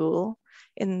the school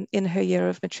in her year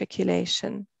of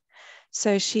matriculation.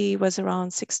 So she was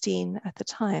around 16 at the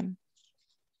time.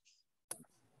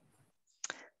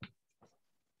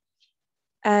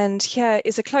 And here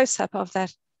is a close-up of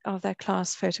that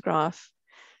class photograph.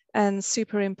 And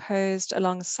superimposed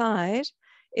alongside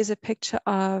is a picture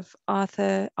of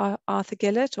Arthur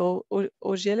Gillett or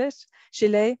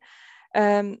Gillet,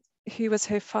 who was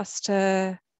her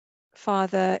foster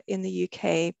father in the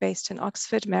UK, based in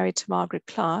Oxford, married to Margaret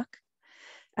Clark,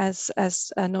 as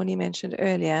Noni mentioned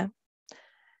earlier.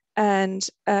 And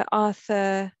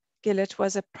Arthur Gillett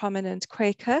was a prominent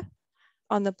Quaker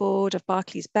on the board of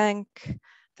Barclays Bank,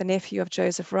 the nephew of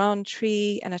Joseph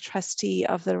Rowntree, and a trustee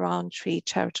of the Rowntree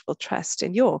Charitable Trust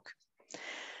in York.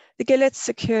 The Gilletts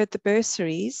secured the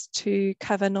bursaries to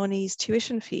cover Noni's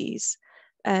tuition fees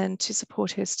and to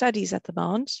support her studies at the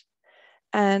Mount.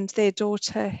 And their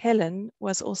daughter, Helen,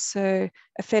 was also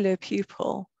a fellow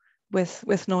pupil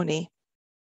with Noni.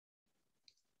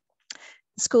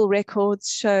 School records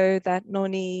show that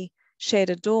Noni shared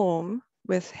a dorm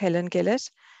with Helen Gillett,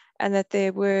 and that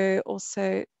there were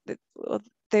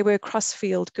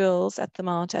Crossfield girls at the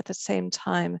Mount at the same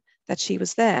time that she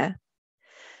was there.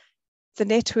 The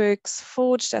networks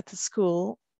forged at the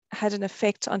school had an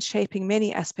effect on shaping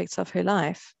many aspects of her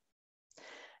life.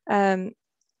 For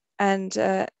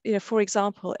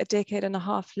example, a decade and a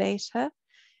half later,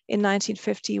 in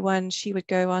 1951, she would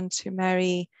go on to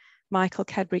marry Michael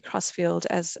Cadbury Crossfield,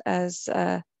 as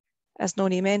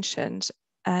Noni mentioned,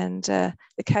 and the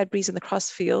Cadburys and the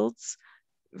Crossfields,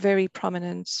 very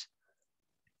prominent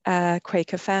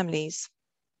Quaker families.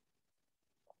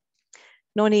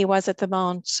 Noni was at the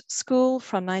Mount School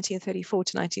from 1934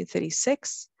 to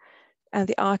 1936, and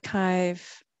the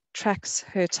archive tracks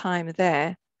her time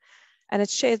there. And it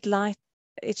sheds light,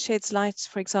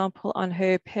 for example, on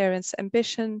her parents'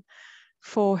 ambition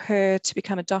for her to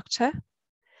become a doctor.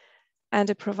 And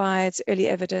it provides early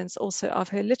evidence also of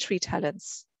her literary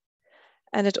talents.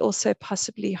 And it also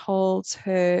possibly holds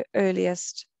her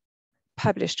earliest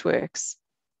published works.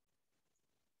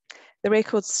 The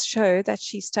records show that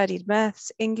she studied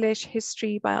maths, English,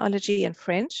 history, biology, and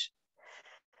French.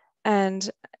 And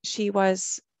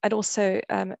also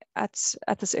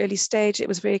at this early stage, it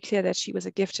was very clear that she was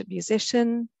a gifted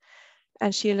musician,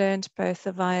 and she learned both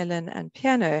the violin and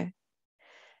piano.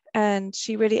 And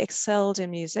she really excelled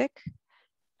in music.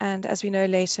 And as we know,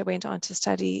 later went on to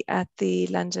study at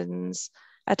London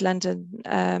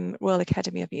Royal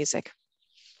Academy of Music.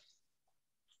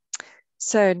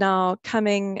 So now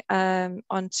coming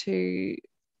on to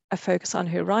a focus on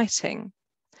her writing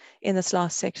in this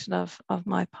last section of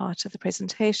my part of the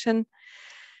presentation.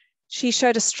 She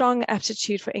showed a strong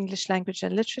aptitude for English language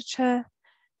and literature.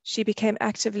 She became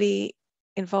actively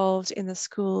involved in the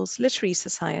school's literary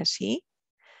society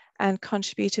and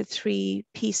contributed 3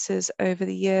 pieces over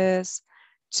the years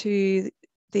to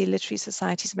the Literary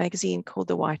Society's magazine called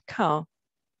The White Cow.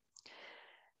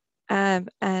 And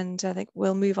I think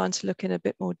we'll move on to look in a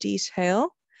bit more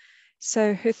detail.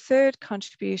 So her third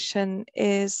contribution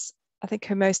is, I think,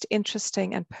 her most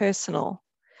interesting and personal.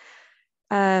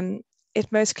 It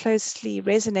most closely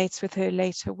resonates with her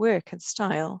later work and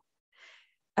style.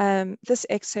 This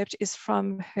excerpt is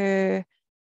from her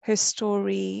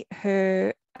story,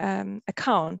 her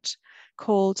account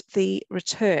called The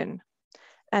Return,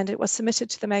 and it was submitted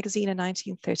to the magazine in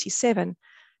 1937,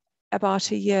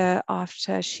 about a year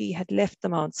after she had left the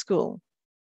Mount School.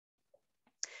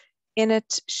 In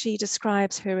it, she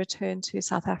describes her return to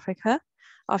South Africa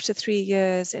after 3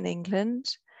 years in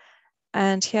England.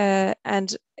 And here,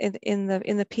 and in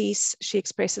the piece, she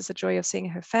expresses the joy of seeing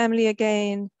her family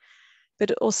again,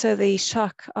 but also the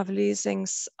shock of losing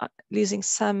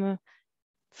some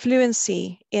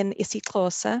fluency in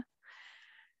isiXhosa.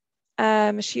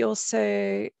 She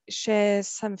also shares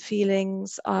some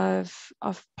feelings of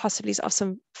possibly of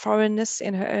some foreignness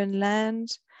in her own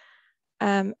land,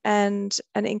 and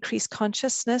an increased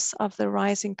consciousness of the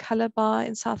rising colour bar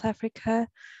in South Africa,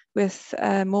 with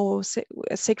more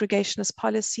segregationist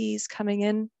policies coming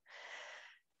in.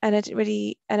 And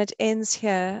it ends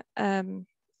here,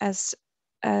 as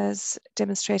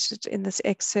demonstrated in this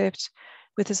excerpt,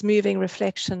 with this moving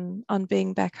reflection on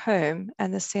being back home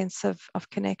and the sense of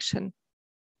connection.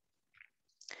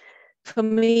 For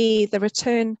me, The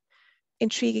Return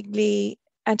intriguingly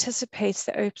anticipates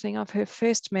the opening of her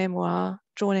first memoir,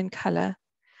 Drawn in Colour,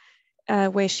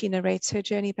 where she narrates her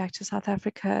journey back to South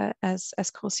Africa, as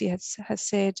Corsi has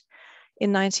said,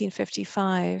 in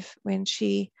 1955, when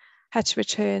she had to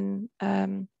return.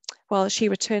 She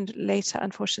returned later,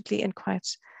 unfortunately, in quite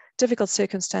difficult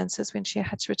circumstances, when she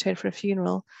had to return for a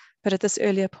funeral. But at this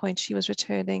earlier point, she was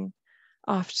returning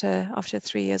after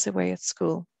 3 years away at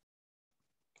school.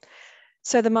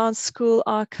 So the Mount School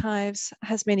Archives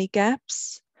has many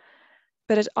gaps,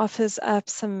 but it offers up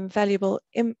some valuable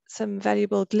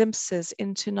glimpses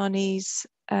into Noni's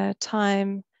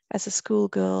time as a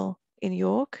schoolgirl in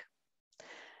York.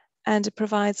 and it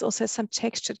provides also some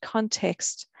textured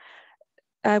context,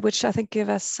 which I think give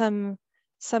us some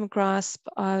grasp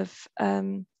of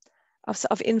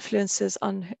influences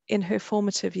in her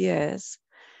formative years,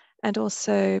 and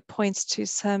also points to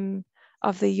some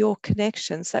of the York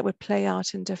connections that would play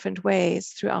out in different ways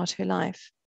throughout her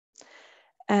life.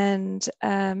 And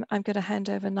I'm going to hand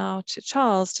over now to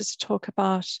Charles just to talk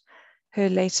about her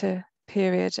later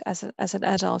period as an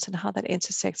adult and how that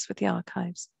intersects with the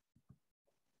archives.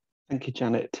 Thank you,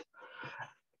 Janet.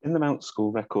 In the Mount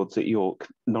School records at York,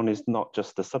 Noni is not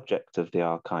just the subject of the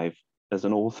archive. As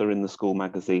an author in the school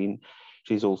magazine,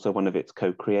 she's also one of its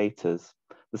co-creators.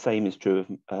 The same is true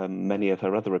of many of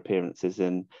her other appearances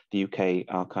in the UK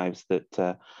archives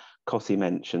that Cossie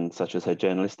mentioned, such as her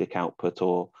journalistic output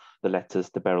or the letters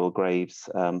to Beryl Graves,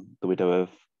 the widow of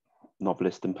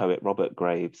novelist and poet Robert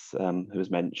Graves, who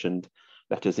was mentioned,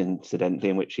 letters incidentally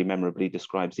in which she memorably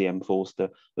describes E.M. Forster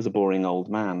as a boring old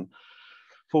man.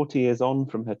 40 years on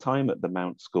from her time at the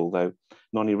Mount School, though,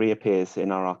 Noni reappears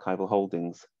in our archival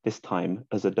holdings, this time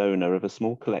as a donor of a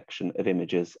small collection of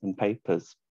images and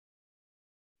papers.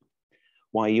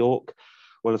 Why York?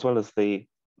 Well, as well as the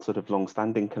sort of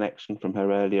long-standing connection from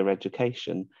her earlier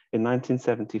education, in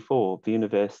 1974, the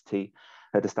university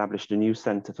had established a new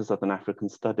Centre for Southern African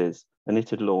Studies, and it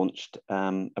had launched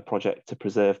a project to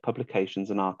preserve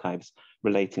publications and archives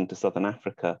relating to Southern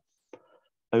Africa.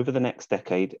 Over the next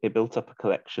decade, it built up a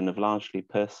collection of largely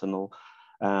personal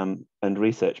and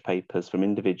research papers from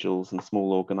individuals and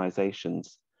small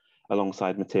organisations,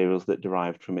 alongside materials that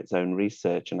derived from its own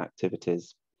research and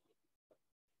activities.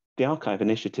 The archive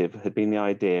initiative had been the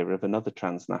idea of another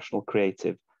transnational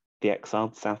creative, the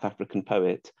exiled South African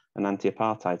poet and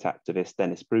anti-apartheid activist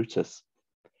Dennis Brutus.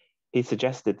 He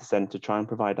suggested the centre try and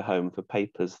provide a home for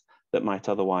papers that might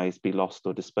otherwise be lost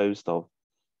or disposed of.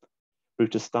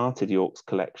 Brutus started York's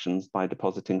collections by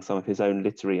depositing some of his own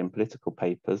literary and political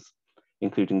papers,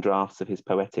 including drafts of his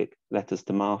poetic Letters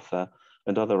to Martha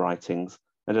and other writings,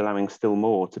 and allowing still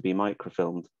more to be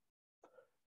microfilmed.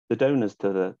 The donors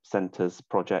to the centre's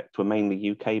project were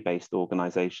mainly UK-based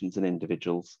organisations and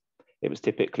individuals. It was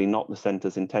typically not the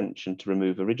centre's intention to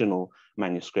remove original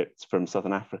manuscripts from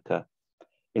Southern Africa.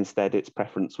 Instead, its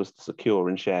preference was to secure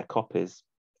and share copies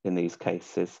in these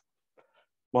cases.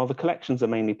 While the collections are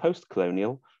mainly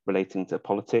post-colonial, relating to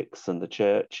politics and the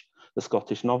church, the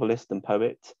Scottish novelist and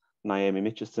poet Naomi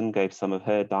Mitchison gave some of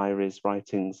her diaries,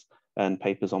 writings, and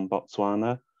papers on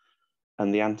Botswana,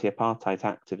 and the anti-apartheid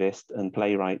activist and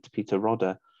playwright Peter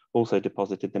Rodder also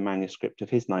deposited the manuscript of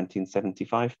his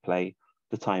 1975 play,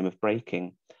 The Time of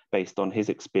Breaking, based on his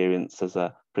experience as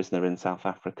a prisoner in South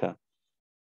Africa.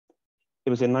 It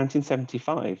was in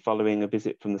 1975, following a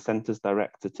visit from the centre's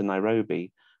director to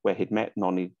Nairobi, where he'd met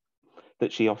Noni,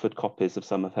 that she offered copies of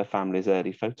some of her family's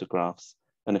early photographs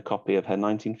and a copy of her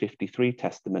 1953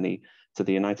 testimony to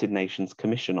the United Nations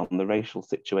Commission on the Racial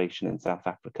Situation in South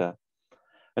Africa.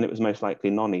 And it was most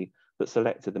likely Noni that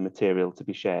selected the material to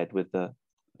be shared with the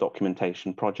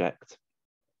documentation project.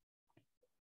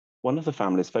 One of the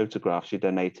family's photographs she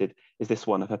donated is this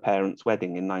one of her parents'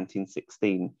 wedding in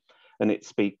 1916, and it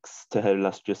speaks to her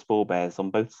illustrious forebears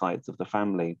on both sides of the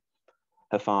family.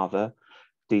 Her father,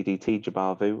 Noni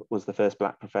Jabavu, was the first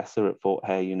Black professor at Fort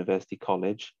Hare University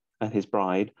College, and his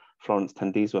bride, Florence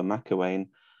Thandiswa Makiwane,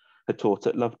 had taught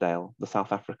at Lovedale, the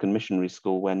South African missionary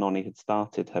school where Noni had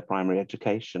started her primary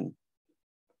education.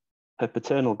 Her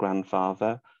paternal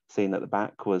grandfather, seen at the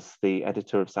back, was the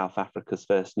editor of South Africa's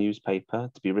first newspaper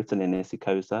to be written in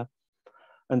isiXhosa,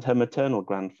 and her maternal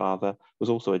grandfather was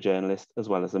also a journalist as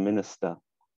well as a minister.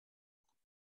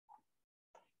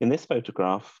 In this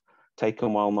photograph,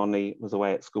 taken while Noni was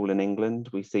away at school in England,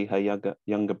 we see her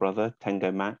younger brother,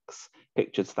 Tengo Max,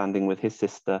 pictured standing with his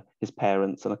sister, his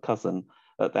parents, and a cousin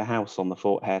at their house on the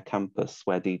Fort Hare campus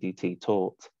where DDT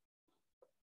taught.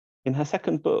 In her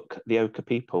second book, The Ochre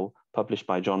People, published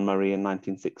by John Murray in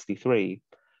 1963,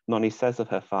 Noni says of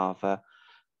her father,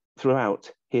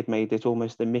 throughout, he had made it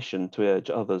almost a mission to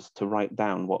urge others to write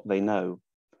down what they know.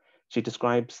 She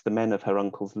describes the men of her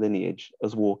uncle's lineage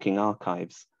as walking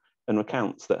archives, and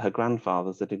recounts that her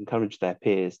grandfathers had encouraged their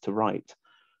peers to write,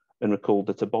 and recalled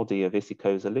that a body of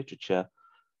isiXhosa literature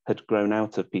had grown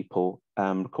out of people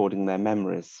recording their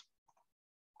memories.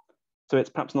 So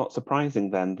it's perhaps not surprising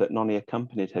then that Noni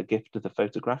accompanied her gift of the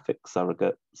photographic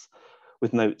surrogates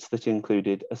with notes that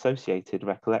included associated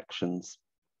recollections.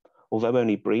 Although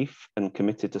only brief and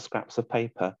committed to scraps of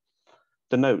paper,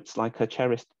 the notes, like her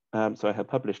her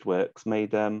published works,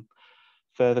 made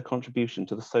further contribution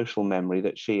to the social memory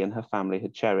that she and her family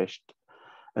had cherished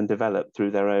and developed through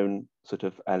their own sort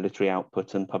of literary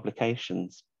output and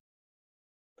publications.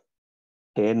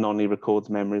 Here, Noni records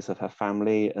memories of her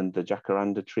family and the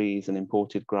jacaranda trees and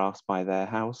imported grass by their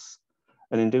house.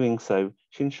 And in doing so,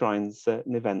 she enshrines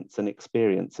certain events and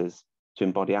experiences to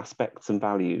embody aspects and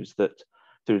values that,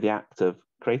 through the act of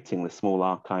creating this small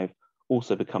archive,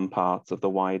 also become parts of the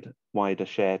wider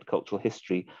shared cultural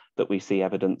history that we see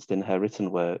evidenced in her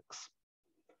written works.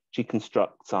 She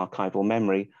constructs archival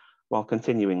memory while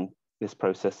continuing this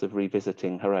process of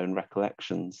revisiting her own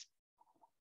recollections.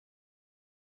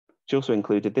 She also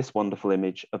included this wonderful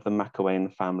image of the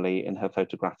Makhosazana family in her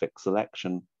photographic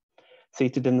selection.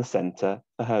 Seated in the centre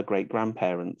are her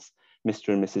great-grandparents, Mr.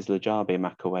 and Mrs. Lajabe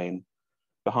Makhosazana.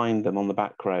 Behind them on the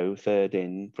back row, third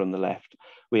in from the left,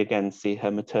 we again see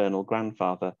her maternal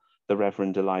grandfather, the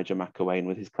Reverend Elijah Makhosazana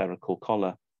with his clerical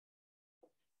collar.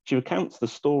 She recounts the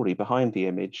story behind the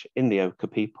image in the Oka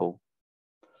people.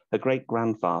 Her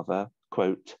great-grandfather,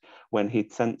 quote, when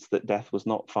he'd sensed that death was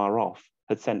not far off,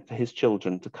 had sent for his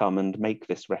children to come and make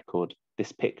this record,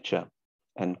 this picture,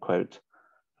 end quote.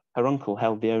 Her uncle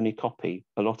held the only copy,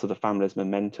 a lot of the family's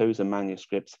mementos and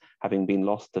manuscripts having been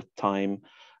lost to time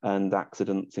and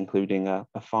accidents, including a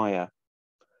fire.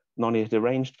 Noni had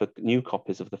arranged for new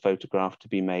copies of the photograph to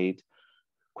be made,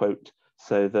 quote,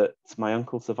 so that my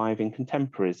uncle's surviving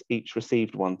contemporaries each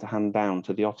received one to hand down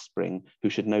to the offspring who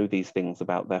should know these things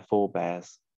about their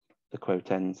forebears. The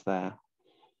quote ends there.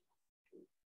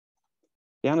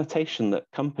 The annotation that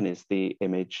accompanies the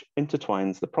image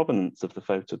intertwines the provenance of the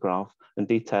photograph and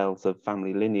details of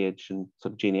family lineage and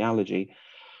sort of genealogy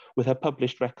with her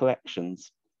published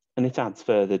recollections, and it adds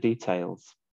further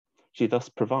details. She thus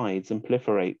provides and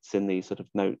proliferates in these sort of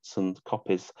notes and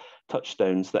copies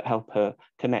touchstones that help her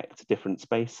connect different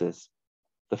spaces,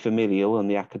 the familial and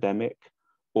the academic,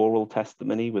 oral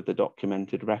testimony with the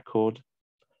documented record,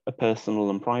 a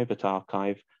personal and private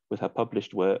archive with her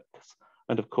published works,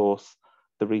 and of course,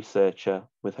 the researcher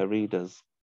with her readers.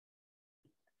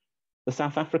 The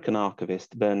South African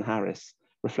archivist, Bern Harris,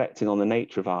 reflecting on the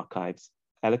nature of archives,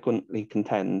 eloquently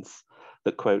contends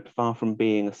that, quote, far from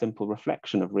being a simple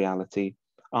reflection of reality,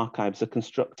 archives are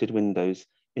constructed windows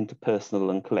into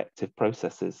personal and collective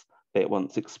processes they at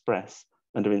once express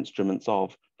and are instruments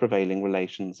of prevailing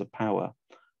relations of power.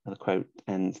 And the quote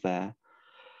ends there.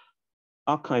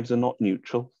 Archives are not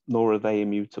neutral, nor are they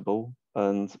immutable,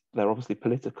 and they're obviously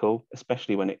political,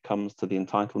 especially when it comes to the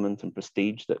entitlement and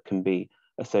prestige that can be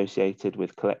associated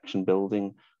with collection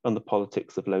building and the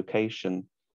politics of location.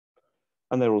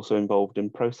 And they're also involved in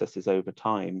processes over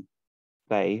time.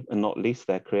 They, and not least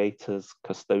their creators,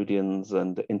 custodians,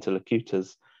 and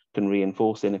interlocutors, can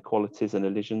reinforce inequalities and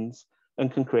elisions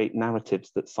and can create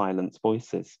narratives that silence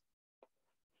voices.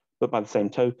 But by the same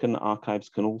token, archives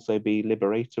can also be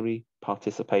liberatory,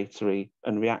 participatory,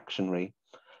 and reactionary.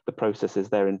 The processes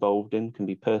they're involved in can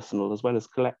be personal as well as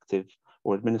collective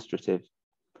or administrative.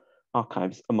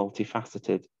 Archives are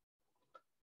multifaceted.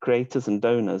 Creators and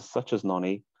donors, such as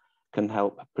Noni, can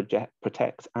help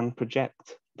protect and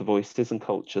project the voices and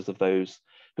cultures of those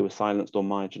who are silenced or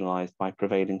marginalized by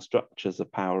prevailing structures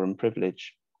of power and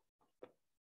privilege.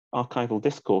 Archival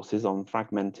discourses on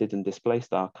fragmented and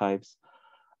displaced archives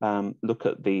look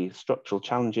at the structural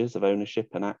challenges of ownership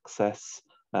and access,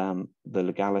 the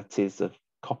legalities of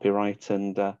copyright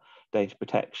and data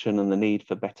protection, and the need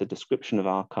for better description of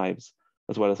archives,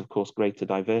 as well as, of course, greater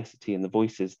diversity in the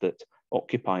voices that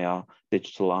occupy our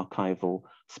digital archival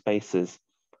spaces,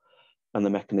 and the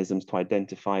mechanisms to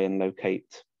identify and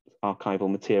locate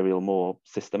archival material more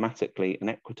systematically and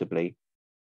equitably.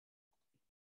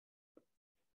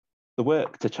 The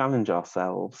work to challenge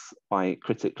ourselves by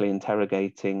critically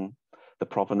interrogating the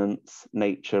provenance,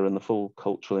 nature, and the full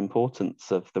cultural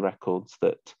importance of the records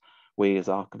that we as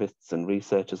archivists and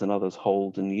researchers and others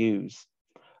hold and use,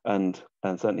 and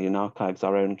certainly in archives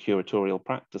our own curatorial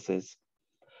practices,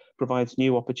 provides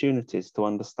new opportunities to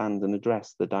understand and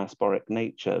address the diasporic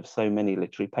nature of so many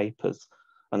literary papers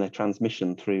and their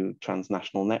transmission through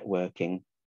transnational networking.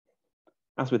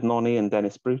 As with Noni and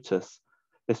Dennis Brutus,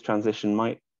 this transmission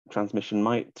might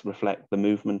reflect the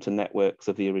movement and networks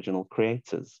of the original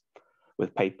creators,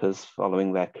 with papers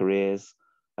following their careers,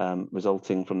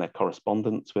 resulting from their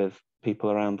correspondence with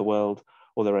people around the world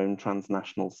or their own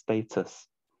transnational status.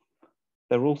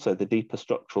 There are also the deeper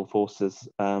structural forces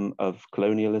of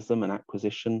colonialism and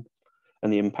acquisition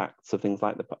and the impacts of things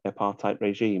like the apartheid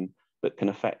regime that can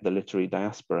affect the literary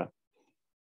diaspora.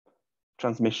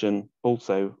 Transmission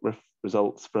also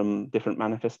results from different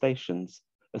manifestations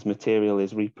as material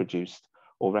is reproduced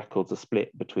or records are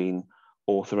split between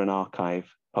author and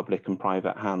archive, public and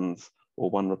private hands, or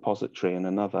one repository and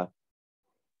another.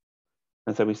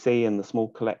 And so we see in the small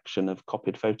collection of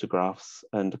copied photographs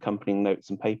and accompanying notes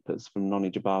and papers from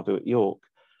Noni Jabavu at York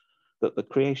that the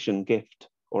creation, gift,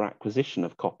 or acquisition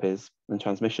of copies and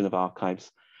transmission of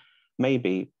archives may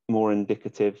be more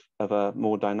indicative of a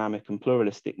more dynamic and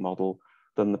pluralistic model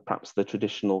than perhaps the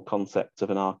traditional concept of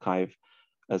an archive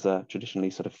as a traditionally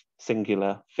sort of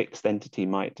singular fixed entity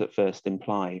might at first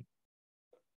imply.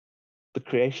 The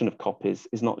creation of copies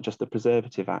is not just a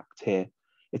preservative act here.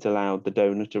 It allowed the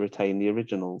donor to retain the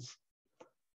originals.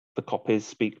 The copies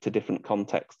speak to different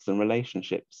contexts and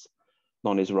relationships.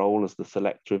 Noni's role as the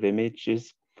selector of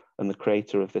images and the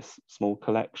creator of this small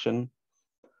collection.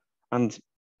 And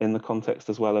in the context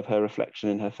as well of her reflection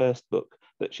in her first book,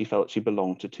 that she felt she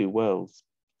belonged to two worlds,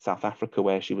 South Africa,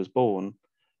 where she was born,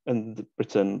 and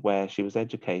Britain, where she was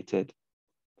educated.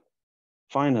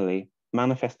 Finally,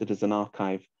 manifested as an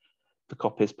archive, the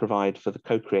copies provide for the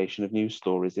co-creation of new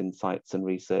stories, insights, and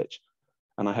research.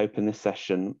 And I hope in this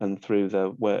session and through the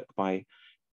work by,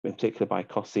 in particular by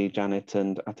Kosi, Janet,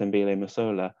 and Atembile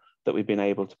Musola, that we've been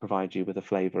able to provide you with a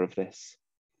flavour of this.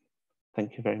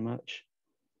 Thank you very much.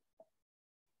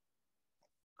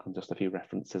 And just a few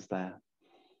references there.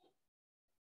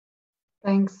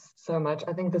 Thanks so much.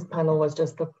 I think this panel was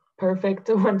just the perfect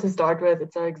one to start with.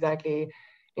 It so exactly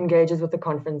engages with the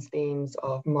conference themes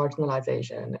of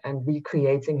marginalization and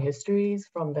recreating histories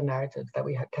from the narratives that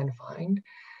we can find.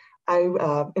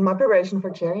 In my preparation for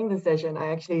chairing this session,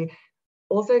 I actually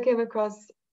also came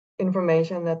across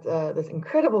information that this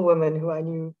incredible woman who I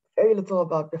knew very little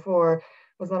about before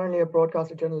was not only a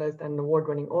broadcaster, journalist, and an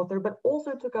award-winning author, but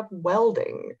also took up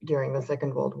welding during the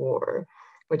Second World War,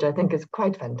 which I think is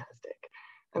quite fantastic.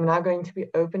 I'm now going to be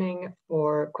opening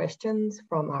for questions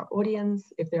from our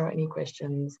audience. If there are any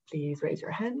questions, please raise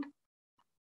your hand.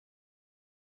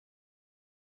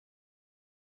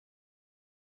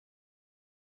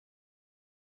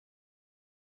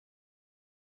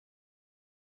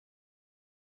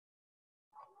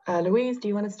 Louise, do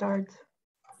you want to start?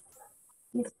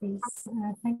 Yes, please.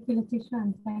 Thank you, Letitia,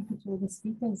 and thank you to all the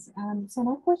speakers. So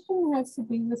my question has to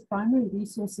do with primary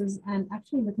resources and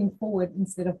actually looking forward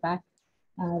instead of back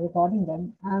regarding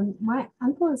them. My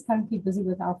uncle is currently busy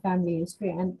with our family history,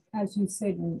 and as you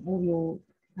said in all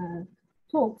your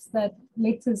talks, that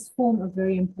letters form a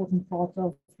very important part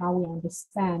of how we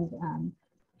understand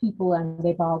people and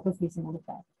their biographies and all of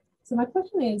that. So my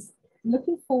question is,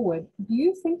 looking forward, do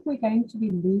you think we're going to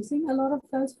be losing a lot of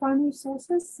those primary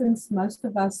sources, since most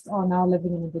of us are now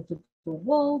living in a digital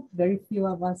world? Very few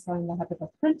of us are in the habit of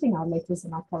printing our letters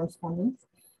and our correspondence.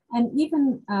 And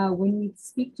even when we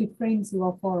speak to friends who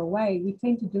are far away, we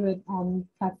tend to do it on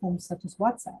platforms such as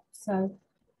WhatsApp. So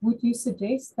would you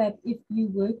suggest that if you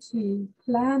were to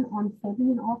plan on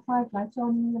forming an archive later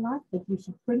on in your life, that you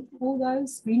should print all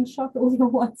those, screenshot all your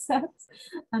WhatsApps?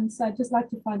 And so I'd just like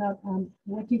to find out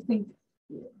what do you think,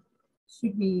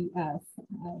 should we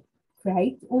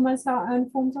create almost our own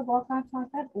forms of archives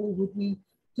like that, or would we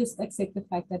just accept the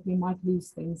fact that we might lose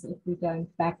things if we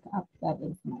don't back up that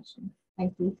information?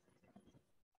 Thank you.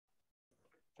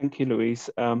 Thank you, Louise.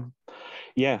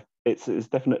 Yeah, it's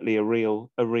definitely a real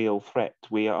threat.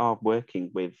 We are working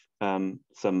with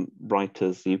some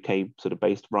writers, UK sort of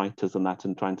based writers and that,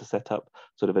 and trying to set up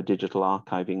sort of a digital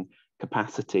archiving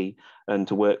capacity and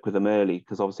to work with them early,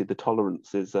 because obviously the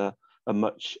tolerance is a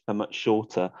much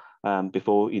shorter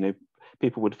before, you know,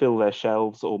 people would fill their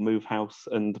shelves or move house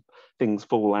and things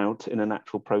fall out in a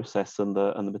natural process and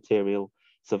the material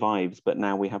survives. But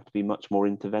now we have to be much more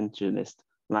interventionist,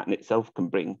 and that in itself can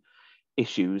bring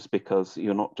issues, because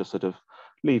you're not just sort of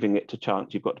leaving it to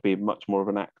chance. You've got to be much more of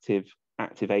an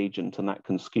active agent, and that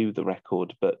can skew the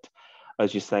record. But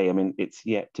as you say, I mean, it's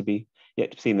yet to be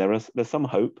seen. There's some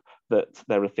hope that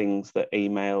there are things, that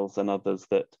emails and others,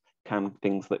 that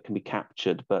things that can be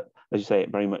captured. But as you say,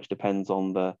 it very much depends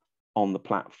on the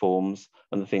platforms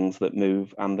and the things that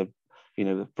move, and the, you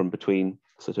know, from between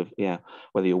sort of, yeah,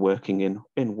 whether you're working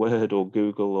in Word or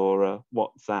Google or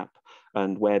WhatsApp,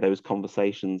 and where those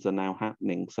conversations are now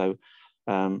happening. So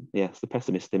yes, the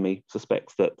pessimist in me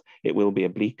suspects that it will be a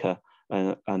bleaker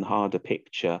and harder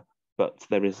picture, but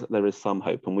there is some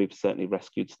hope, and we've certainly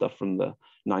rescued stuff from the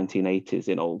 1980s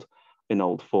in old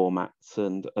formats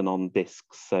and on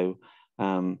discs. So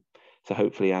so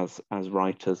hopefully as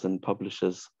writers and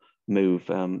publishers move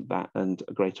that, and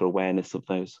a greater awareness of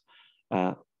those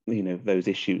you know, those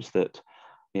issues, that,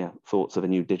 yeah, thoughts of a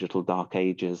new digital dark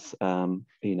ages,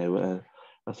 you know,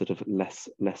 are sort of less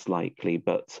likely,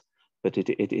 but it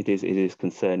is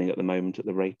concerning at the moment at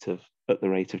the rate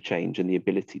of change, and the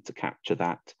ability to capture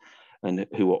that, and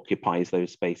who occupies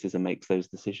those spaces and makes those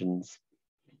decisions.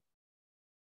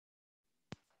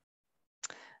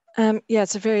 Yeah,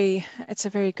 it's a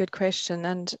very good question,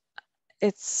 and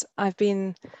I've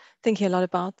been thinking a lot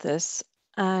about this,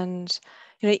 and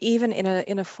even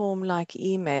in a form like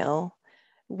email,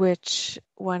 which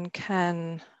one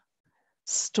can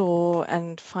store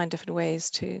and find different ways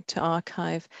to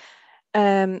archive.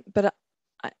 But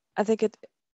I think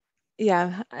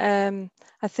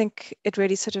I think it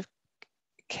really sort of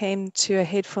came to a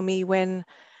head for me when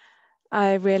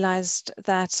I realized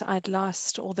that I'd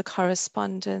lost all the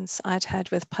correspondence I'd had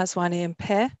with Phazwane and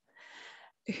Per,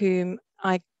 whom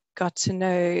I got to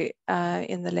know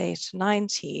in the late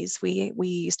 90s.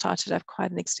 We started up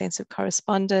quite an extensive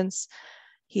correspondence.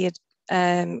 He had,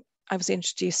 I was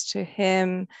introduced to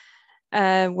him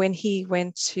when he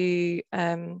went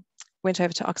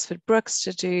over to Oxford Brookes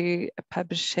to do a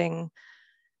publishing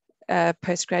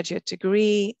postgraduate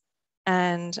degree,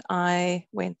 and I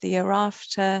went the year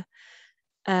after,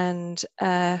 and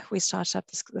we started up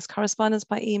this correspondence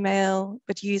by email,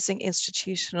 but using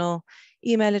institutional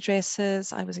email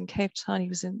addresses. I was in Cape Town, he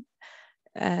was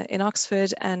in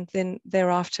Oxford, and then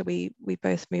thereafter we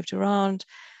both moved around,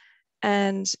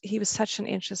 and he was such an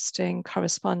interesting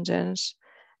correspondent,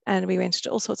 and we went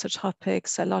into all sorts of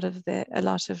topics, a lot of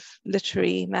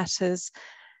literary matters,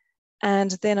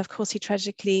 and then of course he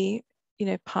tragically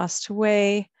passed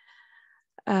away,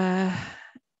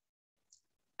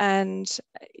 and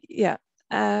yeah,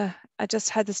 I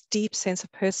just had this deep sense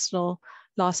of personal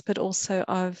loss, but also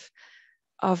of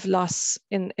loss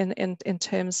in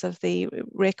terms of the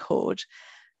record.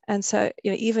 And so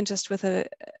even just with a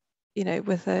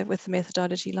with a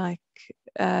methodology like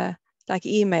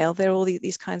email, there are all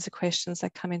these kinds of questions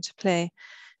that come into play.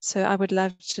 So I would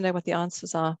love to know what the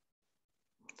answers are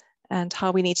and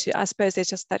how we need to. I suppose there's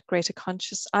just that greater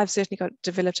I've certainly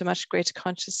developed a much greater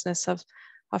consciousness of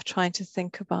trying to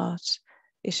think about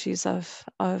issues of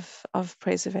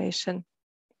preservation.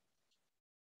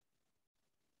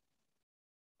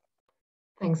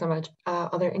 Thanks so much.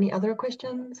 Are there any other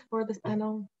questions for this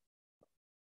panel?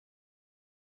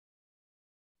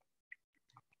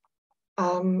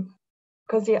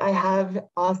 Kosi, I have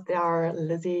asked our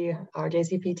Lizzie, our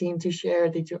JCP team, to share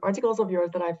the 2 articles of yours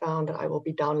that I found that I will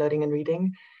be downloading and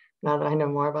reading now that I know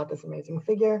more about this amazing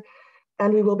figure.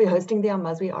 And we will be hosting the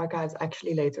Amazwi archives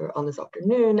actually later on this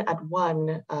afternoon at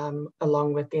 1,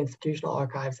 along with the institutional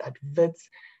archives at WITS,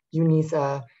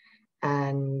 UNISA,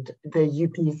 and the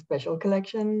UP special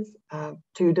collections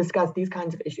to discuss these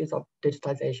kinds of issues of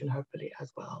digitization, hopefully,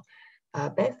 as well.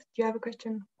 Beth, do you have a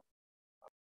question?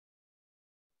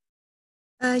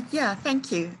 Yeah,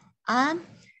 thank you. I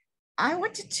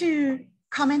wanted to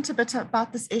comment a bit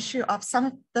about this issue of some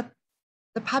of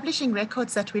the publishing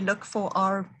records that we look for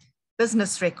are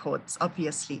business records,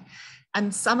 obviously,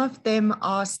 and some of them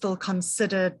are still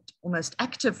considered almost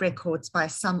active records by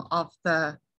some of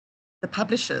the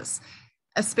publishers,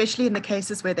 especially in the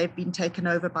cases where they've been taken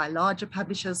over by larger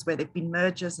publishers, where there've been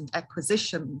mergers and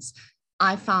acquisitions.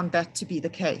 I found that to be the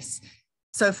case.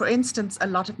 So for instance, a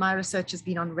lot of my research has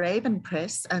been on Raven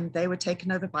Press, and they were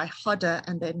taken over by Hodder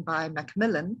and then by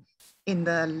Macmillan in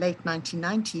the late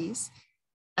 1990s.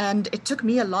 And it took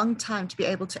me a long time to be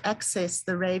able to access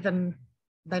the Raven,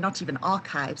 they're not even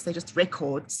archives, they're just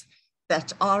records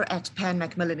that are at Pan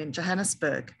Macmillan in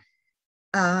Johannesburg.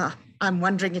 I'm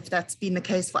wondering if that's been the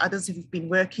case for others who've been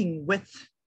working with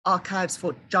archives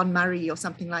for John Murray or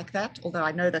something like that, although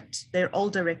I know that their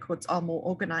older records are more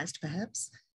organized perhaps.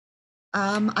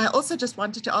 I also just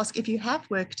wanted to ask if you have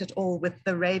worked at all with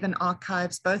the Raven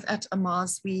archives, both at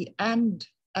Amazwi and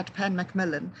at Pan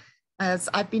Macmillan, as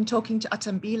I've been talking to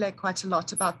Atambile quite a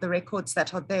lot about the records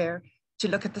that are there to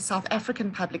look at the South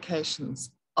African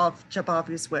publications of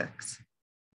Jabavu's works.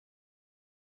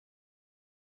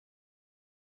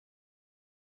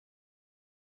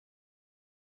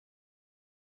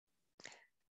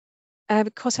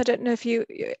 Of course, I don't know if you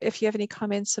have any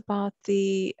comments about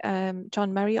the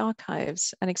John Murray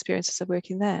archives and experiences of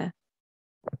working there.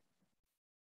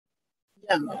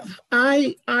 Yeah,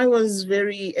 I was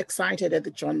very excited at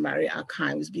the John Murray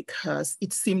archives because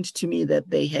it seemed to me that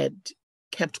they had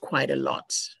kept quite a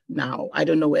lot. Now, I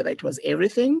don't know whether it was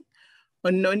everything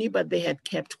on Noni, but they had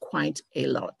kept quite a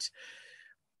lot.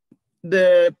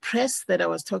 The press that I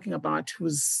was talking about,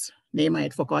 whose name I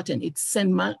had forgotten, it's St.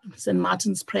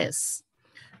 Martin's Press,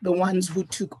 the ones who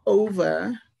took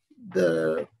over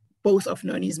both of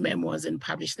Noni's memoirs and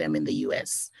published them in the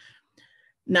US.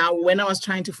 Now, when I was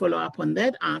trying to follow up on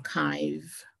that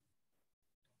archive,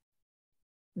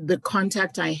 the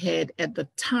contact I had at the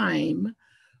time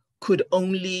could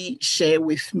only share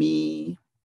with me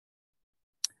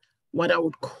what I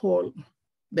would call,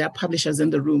 there are publishers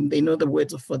in the room, they know the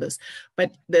words for this,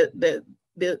 but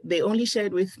they only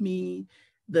shared with me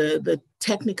the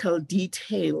technical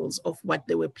details of what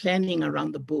they were planning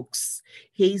around the books.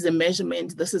 Here's a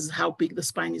measurement, this is how big the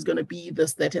spine is going to be,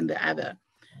 this, that, and the other.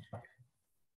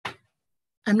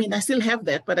 I mean, I still have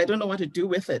that, but I don't know what to do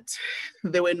with it.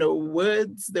 There were no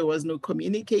words, there was no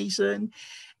communication.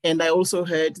 And I also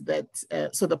heard that,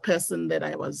 so the person that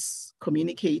I was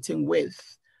communicating with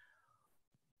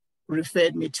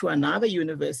referred me to another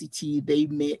university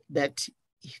that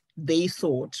they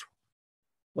thought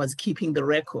was keeping the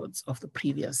records of the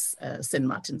previous St.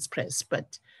 Martin's Press,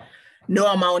 but no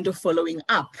amount of following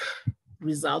up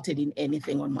resulted in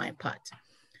anything on my part.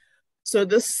 So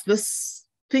this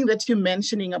thing that you're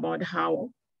mentioning about how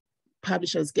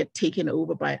publishers get taken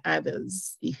over by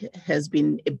others, it has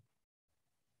been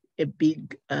a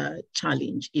big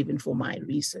challenge even for my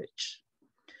research.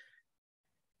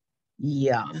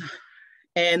 Yeah,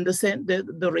 and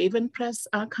the Raven Press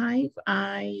archive,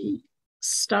 I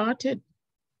started,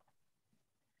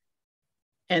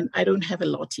 and I don't have a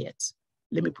lot yet,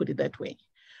 let me put it that way.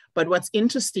 But what's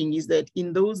interesting is that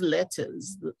in those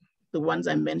letters, the ones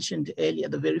I mentioned earlier,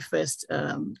 the very first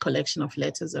collection of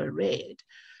letters I read,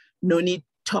 Noni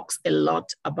talks a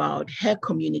lot about her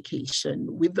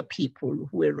communication with the people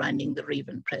who were running the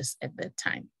Raven Press at that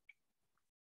time.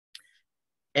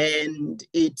 And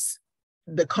it's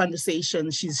the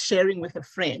conversation she's sharing with a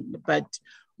friend, but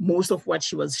most of what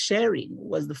she was sharing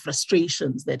was the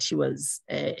frustrations that she was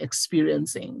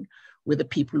experiencing with the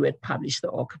people who had published the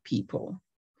Orca People.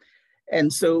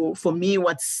 And so for me,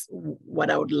 what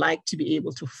I would like to be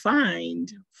able to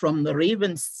find from the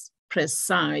Raven's Press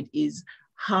side is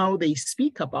how they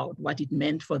speak about what it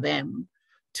meant for them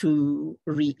to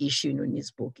reissue Noni's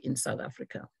book in South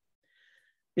Africa.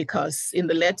 Because in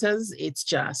the letters, it's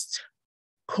just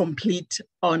complete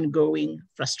ongoing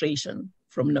frustration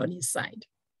from Noni's side.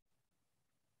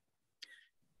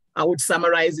 I would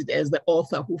summarize it as the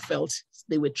author who felt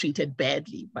they were treated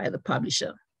badly by the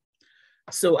publisher.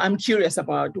 So I'm curious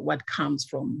about what comes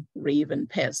from Raven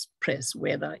Press,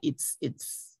 whether it's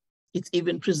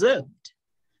even preserved,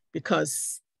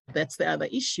 because that's the other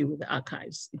issue with the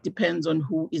archives. It depends on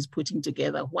who is putting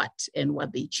together what and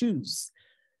what they choose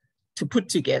to put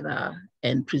together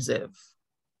and preserve.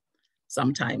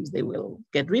 Sometimes they will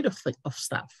get rid of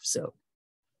stuff, so.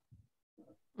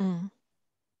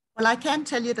 Well, I can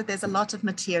tell you that there's a lot of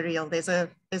material. There's a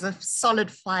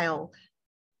solid file.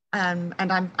 And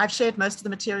I've shared most of the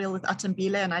material with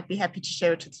Atambile, and I'd be happy to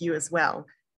share it with you as well.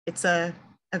 It's a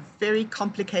very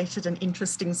complicated and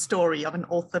interesting story of an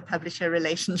author-publisher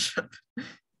relationship.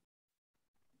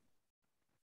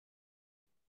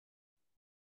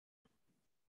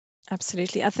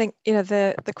 Absolutely. I think, you know,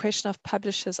 the question of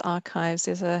publishers' archives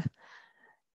is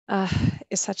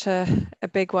such a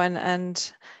big one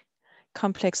and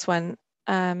complex one.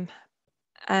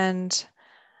 And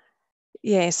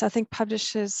yes, I think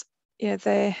publishers, you know,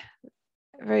 they're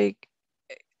very,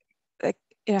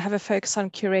 you know, have a focus on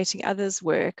curating others'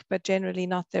 work, but generally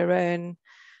not their own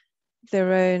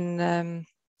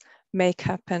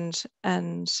makeup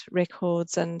and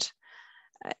records, and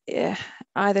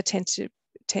either tend to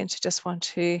just want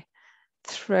to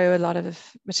throw a lot of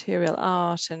material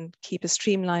out and keep as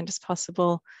streamlined as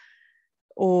possible,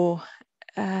 or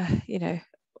or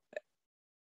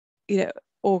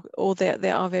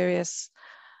there are various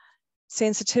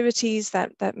sensitivities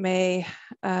that may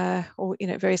or you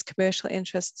know, various commercial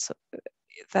interests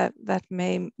that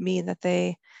may mean that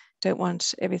they don't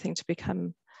want everything to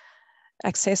become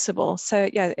accessible. So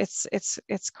yeah,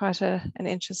 it's quite an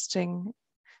interesting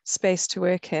space to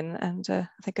work in, and I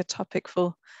think a topic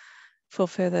for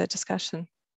further discussion.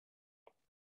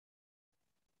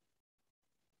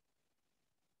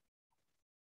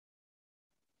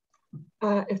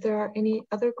 If there are any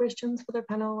other questions for the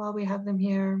panel while we have them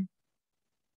here.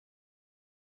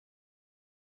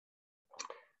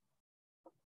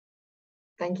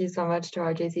 Thank you so much to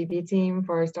our JCB team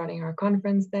for starting our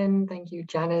conference then. Thank you,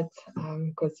 Janet,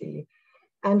 Kosi,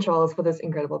 and Charles for this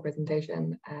incredible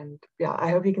presentation. And yeah, I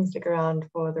hope you can stick around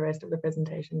for the rest of the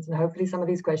presentations, and hopefully some of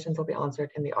these questions will be answered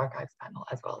in the archives panel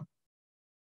as well.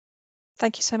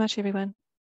 Thank you so much, everyone.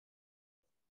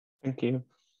 Thank you.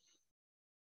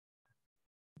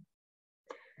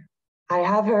 I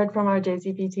have heard from our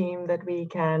JCP team that we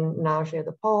can now share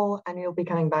the poll, and we'll be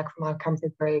coming back from our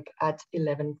comfort break at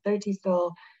 11:30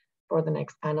 still for the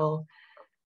next panel.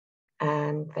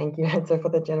 And thank you, Hetzer, for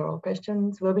the general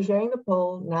questions. We'll be sharing the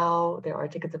poll now. There are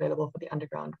tickets available for the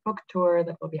underground book tour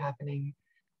that will be happening.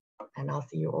 And I'll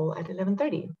see you all at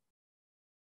 11:30.